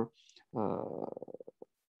our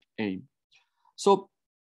aim. So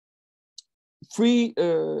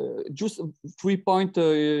just 3 points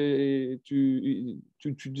to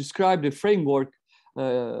describe the framework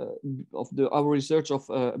of our research of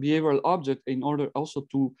behavioral object, in order also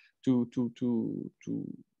to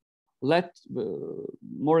let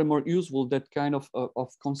more and more useful that kind of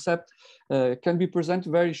concept can be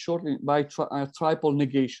presented very shortly by triple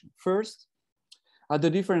negation. First, at the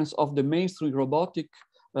difference of the mainstream robotic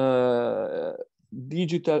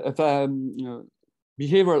digital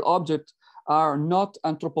behavioral objects are not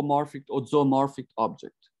anthropomorphic or zoomorphic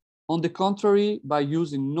objects. On the contrary, by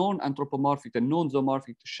using non-anthropomorphic and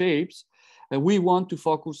non-zoomorphic shapes, we want to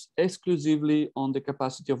focus exclusively on the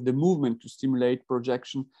capacity of the movement to stimulate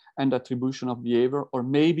projection and attribution of behavior, or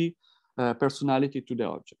maybe personality to the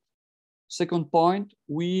object. Second point,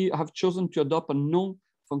 we have chosen to adopt a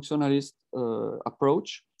non-functionalist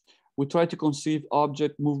approach. We try to conceive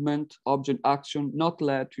object movement, object action, not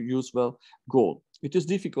led to useful goal. It is a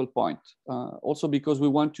difficult point, also because we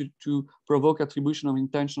want to provoke attribution of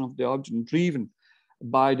intention of the object driven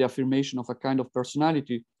by the affirmation of a kind of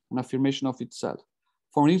personality, an affirmation of itself.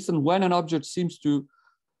 For instance, when an object seems to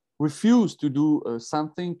refuse to do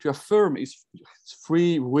something, to affirm its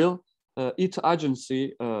free will, its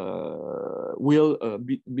agency will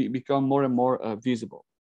become more and more visible.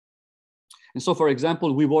 And so, for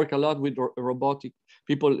example, we work a lot with robotic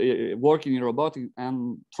people working in robotics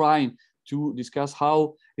and trying to discuss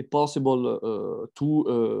how it's possible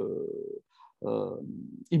to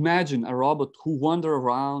imagine a robot who wander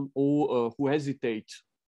around or who hesitate.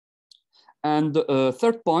 And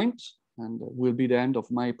third point, and will be the end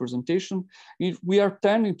of my presentation, if we are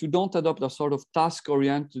tending to don't adopt a sort of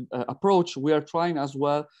task-oriented approach, we are trying as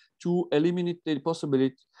well to eliminate the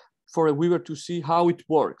possibility for a viewer to see how it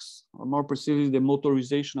works, or more precisely the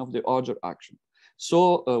motorization of the object action.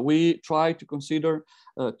 So we try to consider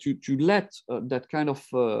to let that kind of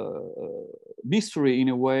mystery in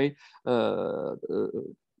a way that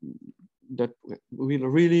will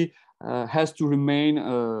really has to remain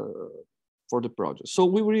for the project. So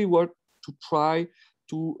we really work to try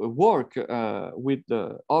to work with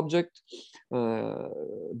the object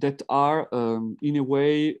that are in a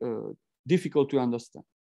way difficult to understand.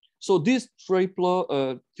 So this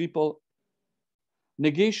triple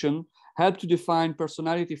negation help to define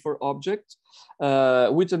personality for objects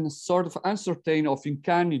with a sort of uncertain or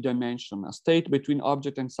uncanny dimension, a state between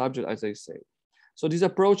object and subject, as I say. So this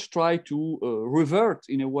approach tries to revert,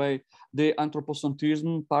 in a way, the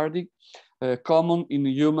anthropocentrism paradigm common in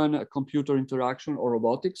human-computer interaction or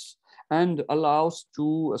robotics, and allows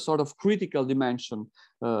to a sort of critical dimension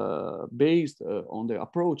based on the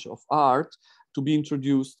approach of art to be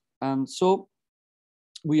introduced. And so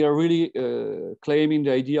we are really claiming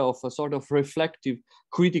the idea of a sort of reflective,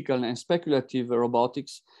 critical, and speculative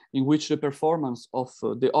robotics in which the performance of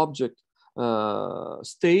the object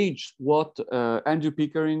stage what Andrew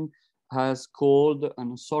Pickering has called a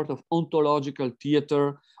sort of ontological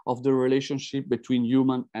theater of the relationship between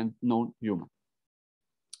human and non-human.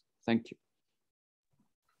 Thank you.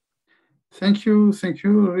 Thank you,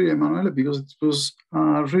 Reiwa-Emanuele, because it was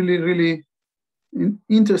really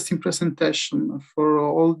interesting presentation for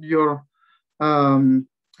all your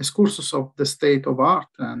excursus of the state of art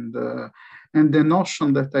and the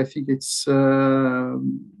notion that I think it's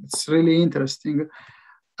really interesting.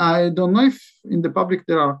 I don't know if in the public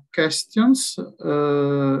there are questions.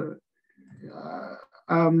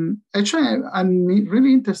 Actually, I'm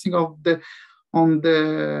really interested on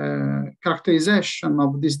the characterization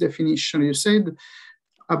of this definition. You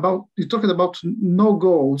talked about no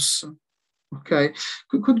goals. Okay,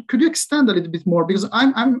 could you extend a little bit more, because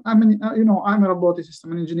I'm a roboticist,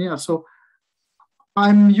 I'm an engineer, so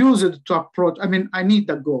I'm used to approach. I mean, I need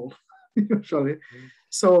a goal. usually.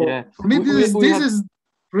 So yeah. for me, this is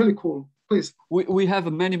really cool. Please. We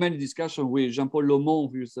have many discussions with Jean-Paul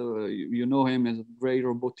Lomont, who's you know him as a great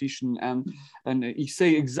robotician, and he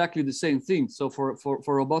say exactly the same thing. So for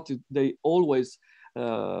robotics, they always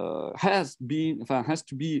has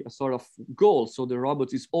to be a sort of goal. So the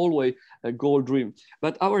robot is always a goal driven.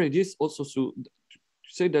 But our idea is also to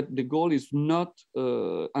say that the goal is not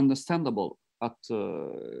understandable at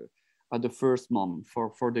the first moment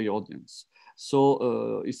for the audience.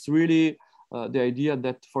 So it's really the idea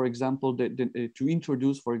that, for example, to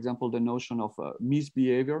introduce, for example, the notion of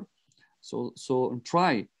misbehavior. So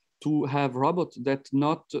try to have robots that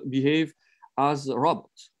not behave as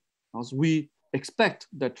robots, as we expect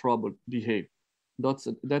that robot behave. That's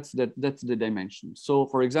the dimension. So,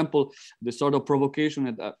 for example, the sort of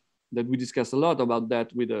provocation that we discuss a lot about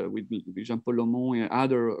that with Jean-Paul Lomont and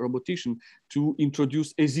other roboticians, to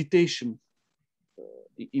introduce hesitation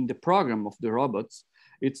in the program of the robots.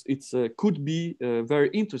 It's could be very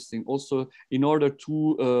interesting also in order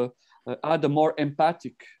to add a more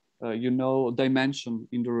empathic dimension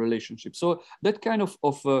in the relationship. So that kind of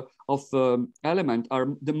element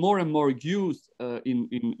are the more and more used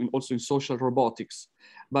in also in social robotics.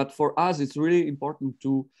 But for us, it's really important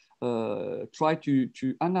to try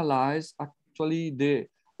to analyze actually the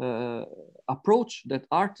approach that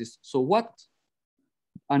artists. So what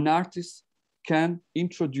an artist can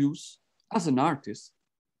introduce as an artist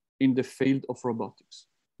in the field of robotics.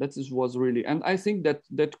 That was really, and I think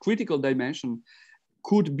that critical dimension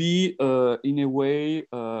could be in a way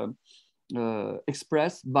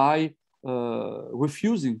expressed by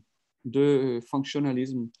refusing the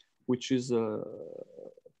functionalism, which is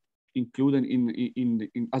included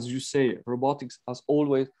in, as you say, robotics as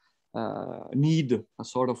always need a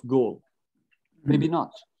sort of goal. Maybe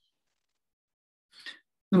not.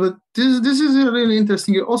 But this is really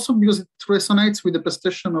interesting, also because it resonates with the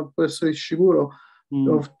presentation of Professor Ishiguro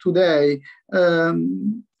of today,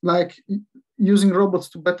 like using robots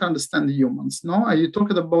to better understand the humans. No, you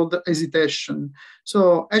talked about the hesitation.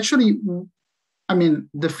 So actually, I mean,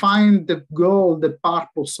 define the goal, the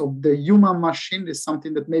purpose of the human machine is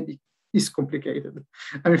something that maybe is complicated.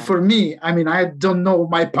 I mean, for me, I mean, I don't know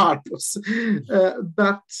my purpose,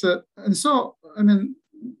 and so I mean.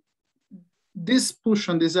 This push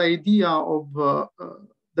on this idea of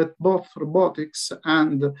that both robotics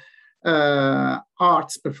and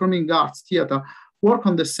arts, performing arts, theater, work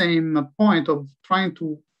on the same point of trying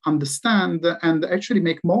to understand and actually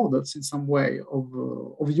make models in some way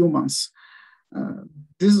of humans.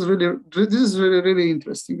 This is really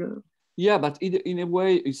interesting. Yeah, but in a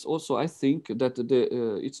way, it's also, I think that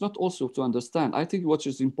it's not also to understand. I think what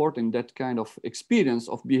is important, that kind of experience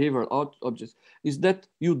of behavioral objects, is that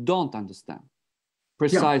you don't understand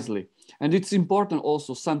precisely. Yeah. And it's important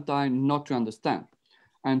also sometimes not to understand.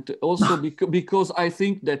 And also because I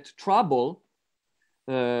think that trouble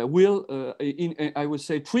will, I would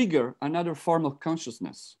say, trigger another form of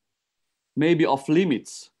consciousness, maybe of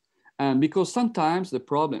limits. And because sometimes the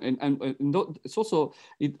problem, and it's also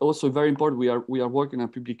very important. We are working on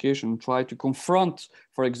publication, try to confront,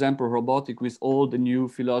 for example, robotic with all the new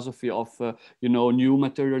philosophy of new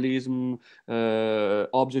materialism,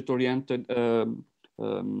 object-oriented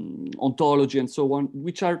ontology, and so on,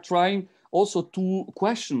 which are trying also to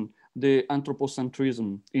question the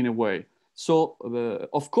anthropocentrism in a way. So,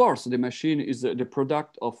 of course, the machine is the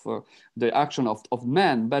product of the action of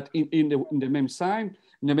man, but in the meantime,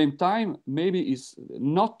 maybe it's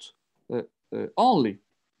not only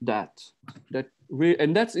that.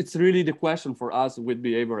 It's really the question for us with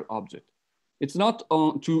behavioral object. It's not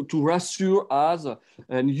to reassure us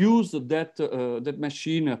and use that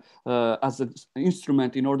machine as an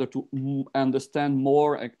instrument in order to understand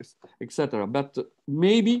more, etc. But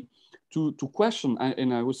maybe to question,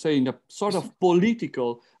 and I would say in a sort of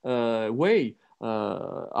political way,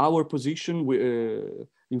 our position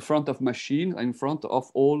in front of machine, in front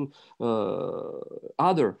of all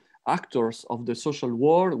other actors of the social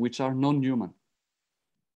world which are non-human.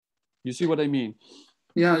 You see what I mean?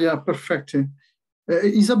 Yeah, perfectly.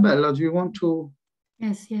 Izabella, do you want to?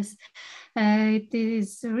 Yes. It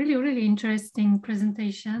is a really interesting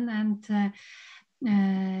presentation, and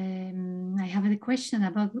I have a question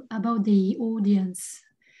about the audience,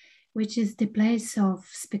 which is the place of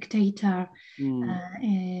spectator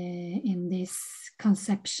in this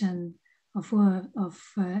conception of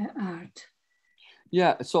art.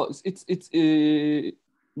 Yeah, so it's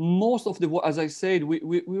most of the, as I said,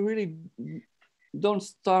 we really don't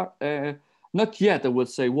start, not yet, I would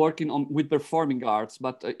say, working with performing arts,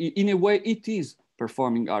 but in a way it is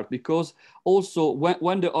performing art, because also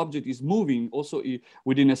when the object is moving, also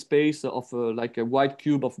within a space of like a white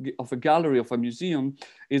cube of a gallery of a museum,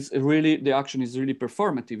 is really, the action is really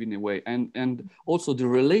performative in a way, and also the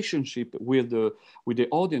relationship with the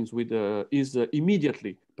audience is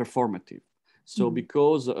immediately performative. So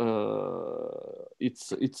because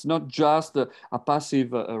it's not just a passive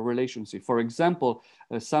relationship. For example,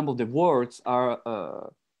 some of the words are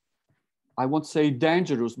I won't say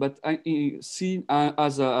dangerous, but seen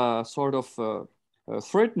as a sort of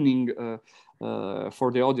threatening for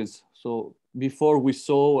the audience. So before we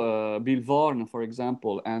saw Bill Vaughan, for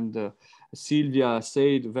example, and Sylvia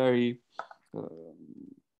said very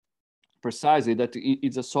precisely that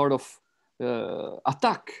it's a sort of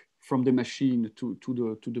attack from the machine to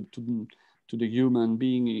the human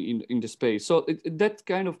being in the space. So that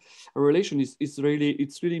kind of relation is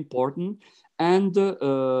really important. And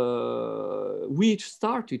we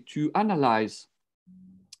started to analyze,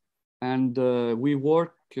 and we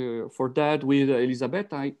work for that with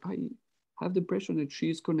Elisabeth. I have the impression that she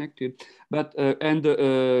is connected, but and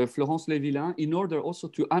Florence Lévillain, in order also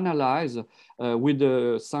to analyze with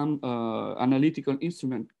some analytical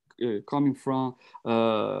instrument coming from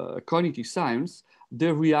cognitive science,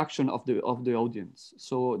 the reaction of the audience.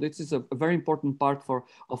 So this is a very important part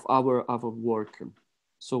of our work.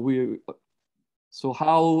 So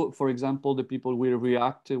how, for example, the people will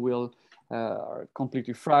react, will are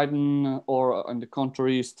completely frightened, or on the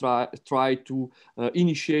contrary, try to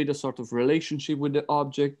initiate a sort of relationship with the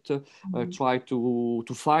object, try to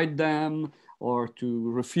fight them, or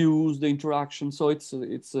to refuse the interaction. So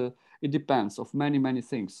it depends of many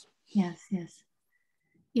things. Yes, yes.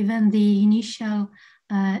 Even the initial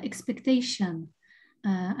expectation,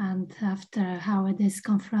 and after how it is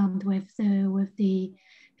confronted with the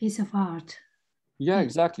piece of art. Yeah,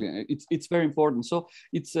 exactly. It's very important. So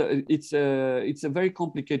it's a very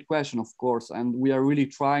complicated question, of course, and we are really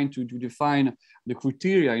trying to define the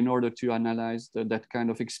criteria in order to analyze that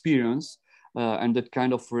kind of experience and that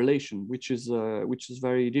kind of relation, which is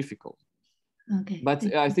very difficult. Okay. But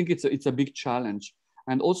I think it's a big challenge,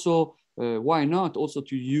 and also why not also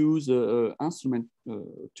to use instrument,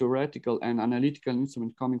 theoretical and analytical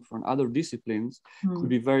instrument coming from other disciplines could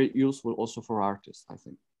be very useful also for artists, I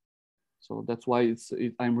think. So that's why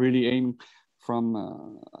I'm really aiming from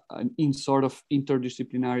an sort of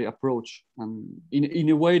interdisciplinary approach, and in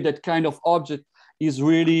a way that kind of object is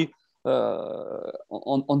really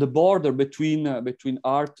on the border between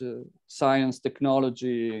art, science,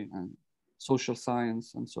 technology, and social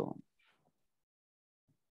science, and so on.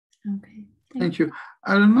 Okay. Thank you.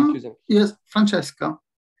 I don't know. Yes, Francesca.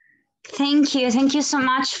 Thank you so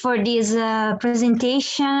much for this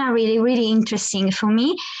presentation. Really interesting for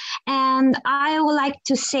me. And I would like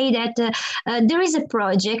to say that there is a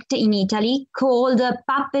project in Italy called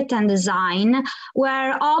Puppet and Design,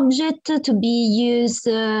 where objects to be used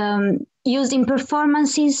in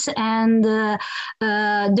performances, and the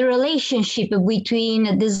relationship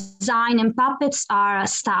between design and puppets are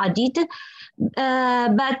studied.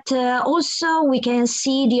 But also we can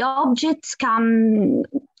see the objects come.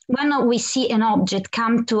 When we see an object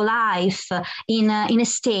come to life in a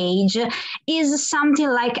stage, is something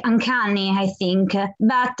like uncanny, I think.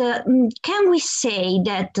 But can we say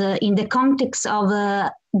that in the context of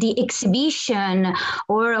the exhibition,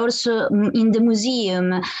 or also in the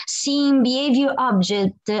museum, seeing behavior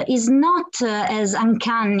object is not as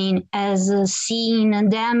uncanny as seeing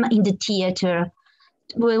them in the theater?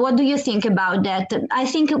 What do you think about that? I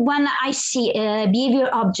think when I see a behavior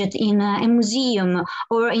object in a museum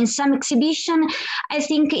or in some exhibition, I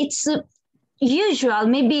think it's usual.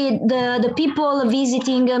 Maybe the people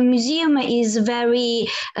visiting a museum is very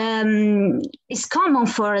is common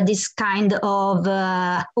for this kind of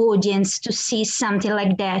audience to see something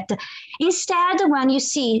like that. Instead, when you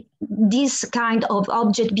see this kind of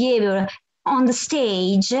object behavior on the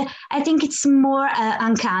stage, I think it's more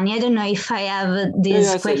uncanny. I don't know if I have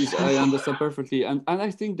this question. I understand perfectly, and I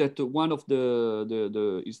think that one of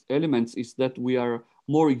the elements is that we are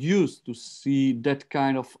more used to see that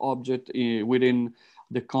kind of object within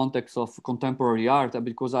the context of contemporary art,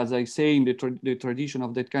 because, as I say, in the tradition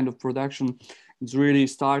of that kind of production, it's really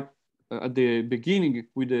start at the beginning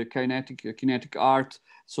with the kinetic art.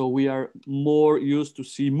 So we are more used to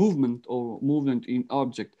see movement in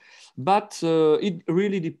object. But it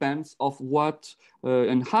really depends of what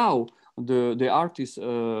and how the artists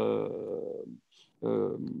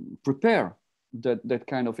prepare that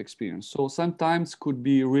kind of experience. So sometimes could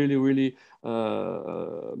be really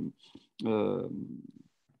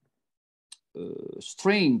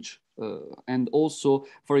strange and also,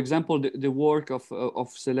 for example, the work of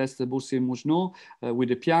Céleste Bossier-Mougenot with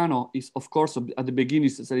the piano is, of course, at the beginning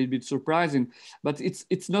it's a little bit surprising, but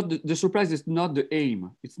it's not the surprise is not the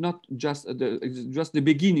aim. It's not just it's just the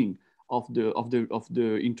beginning of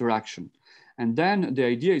the interaction. And then the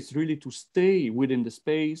idea is really to stay within the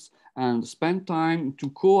space and spend time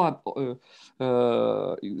to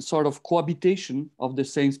sort of cohabitation of the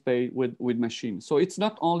same space with machines. So it's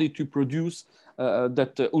not only to produce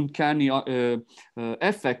that uncanny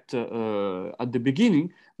effect at the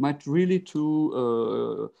beginning, but really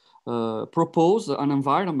to propose an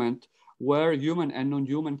environment where human and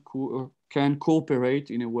non-human can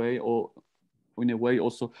cooperate in a way, or in a way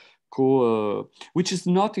also which is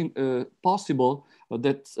not possible,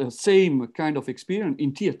 that same kind of experience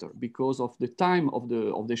in theater, because of the time of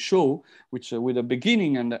the show, which with a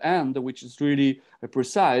beginning and the end, which is really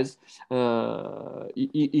precise. It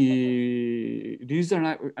is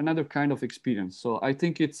another kind of experience. So I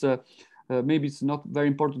think it's maybe it's not very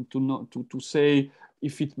important to say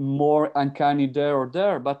if it's more uncanny there or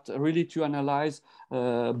there, but really to analyze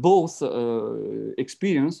both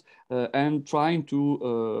experience and trying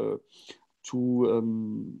to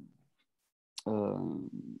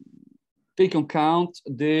take into account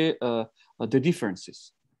the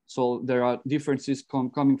differences. So there are differences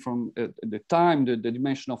coming from the time, the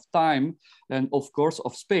dimension of time, and of course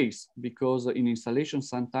of space, because in installation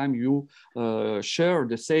sometimes you share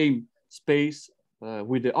the same space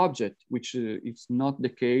with the object, which is not the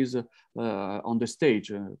case on the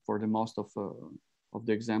stage for the most of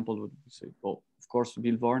the example. Would say, well, of course,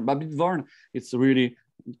 Bill Vaughan, but Bill Vaughan, it's really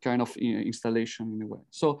kind of installation in a way.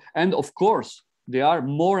 So, and of course, there are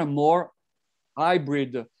more and more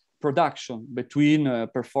hybrid production between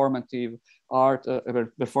performative art,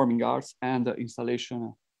 performing arts, and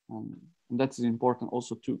installation, and that's important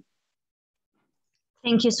also too.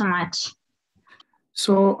 Thank you so much.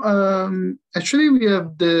 So actually, we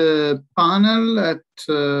have the panel at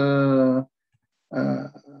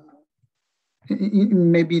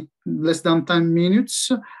maybe less than 10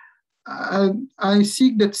 minutes. I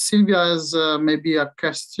see that Sylvia has maybe a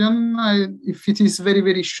question. If it is very,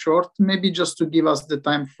 very short, maybe just to give us the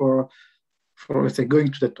time for let's say,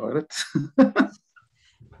 going to the toilet.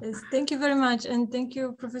 Yes, thank you very much. And thank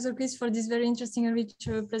you, Professor Quinz, for this very interesting and rich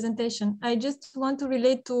presentation. I just want to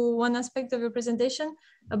relate to one aspect of your presentation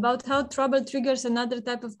about how trouble triggers another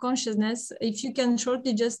type of consciousness. If you can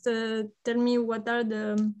shortly just tell me what are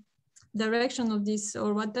the direction of this,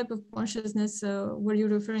 or what type of consciousness were you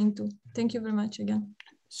referring to? Thank you very much again.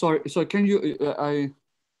 Sorry, so can you, I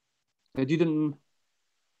didn't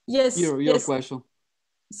hear your question.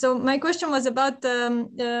 So my question was about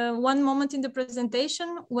one moment in the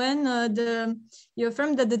presentation when you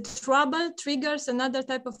affirmed that the trouble triggers another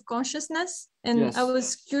type of consciousness. And yes. I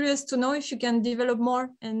was curious to know if you can develop more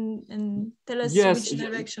and tell us which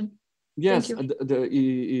direction. Yes,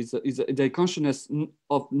 the consciousness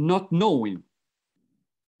of not knowing.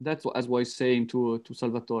 That's what I was saying to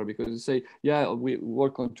Salvatore, because you say, yeah, we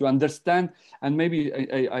work on to understand, and maybe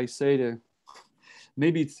I say that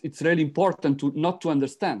maybe it's really important to not to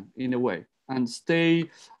understand in a way, and stay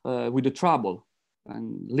with the trouble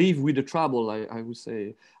and live with the trouble. I would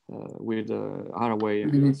say with our way.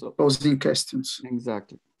 So, posing questions.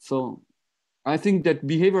 Exactly. So I think that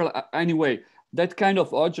behavioral anyway. That kind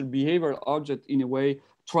of object, behavioral object, in a way,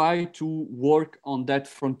 try to work on that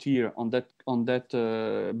frontier, on that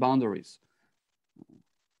boundaries.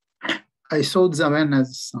 I saw Zaven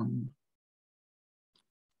as some.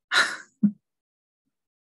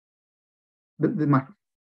 the microphone.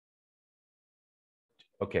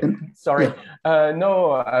 Okay, sorry.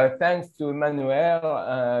 Yeah. Thanks to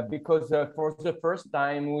Emanuele, because for the first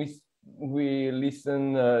time we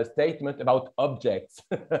listen a statement about objects,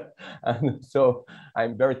 and so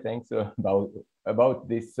I'm very thankful about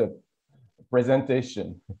this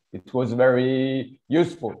presentation. It was very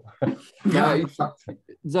useful. Yeah,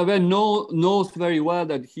 Zaven knows very well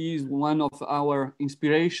that he is one of our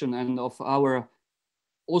inspiration and of our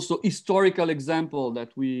also historical example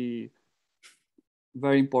that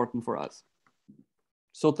very important for us.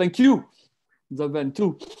 So thank you, Zaven,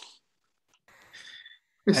 too.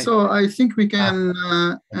 So I think we can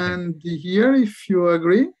end here if you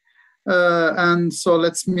agree. And so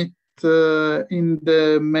let's meet in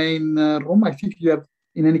the main room. I think you have,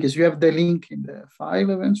 in any case, you have the link in the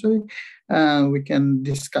file eventually. We can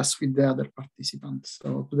discuss with the other participants,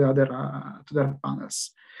 so to the other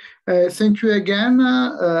panels. Thank you again,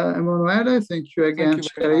 Emanuele. Thank you again,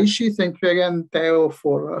 Chikaraishi. Thank you again, Theo,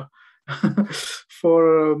 for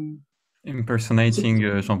impersonating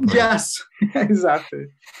Jean-Paul. Yes, exactly.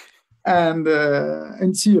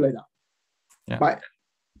 and see you later. Yeah. Bye.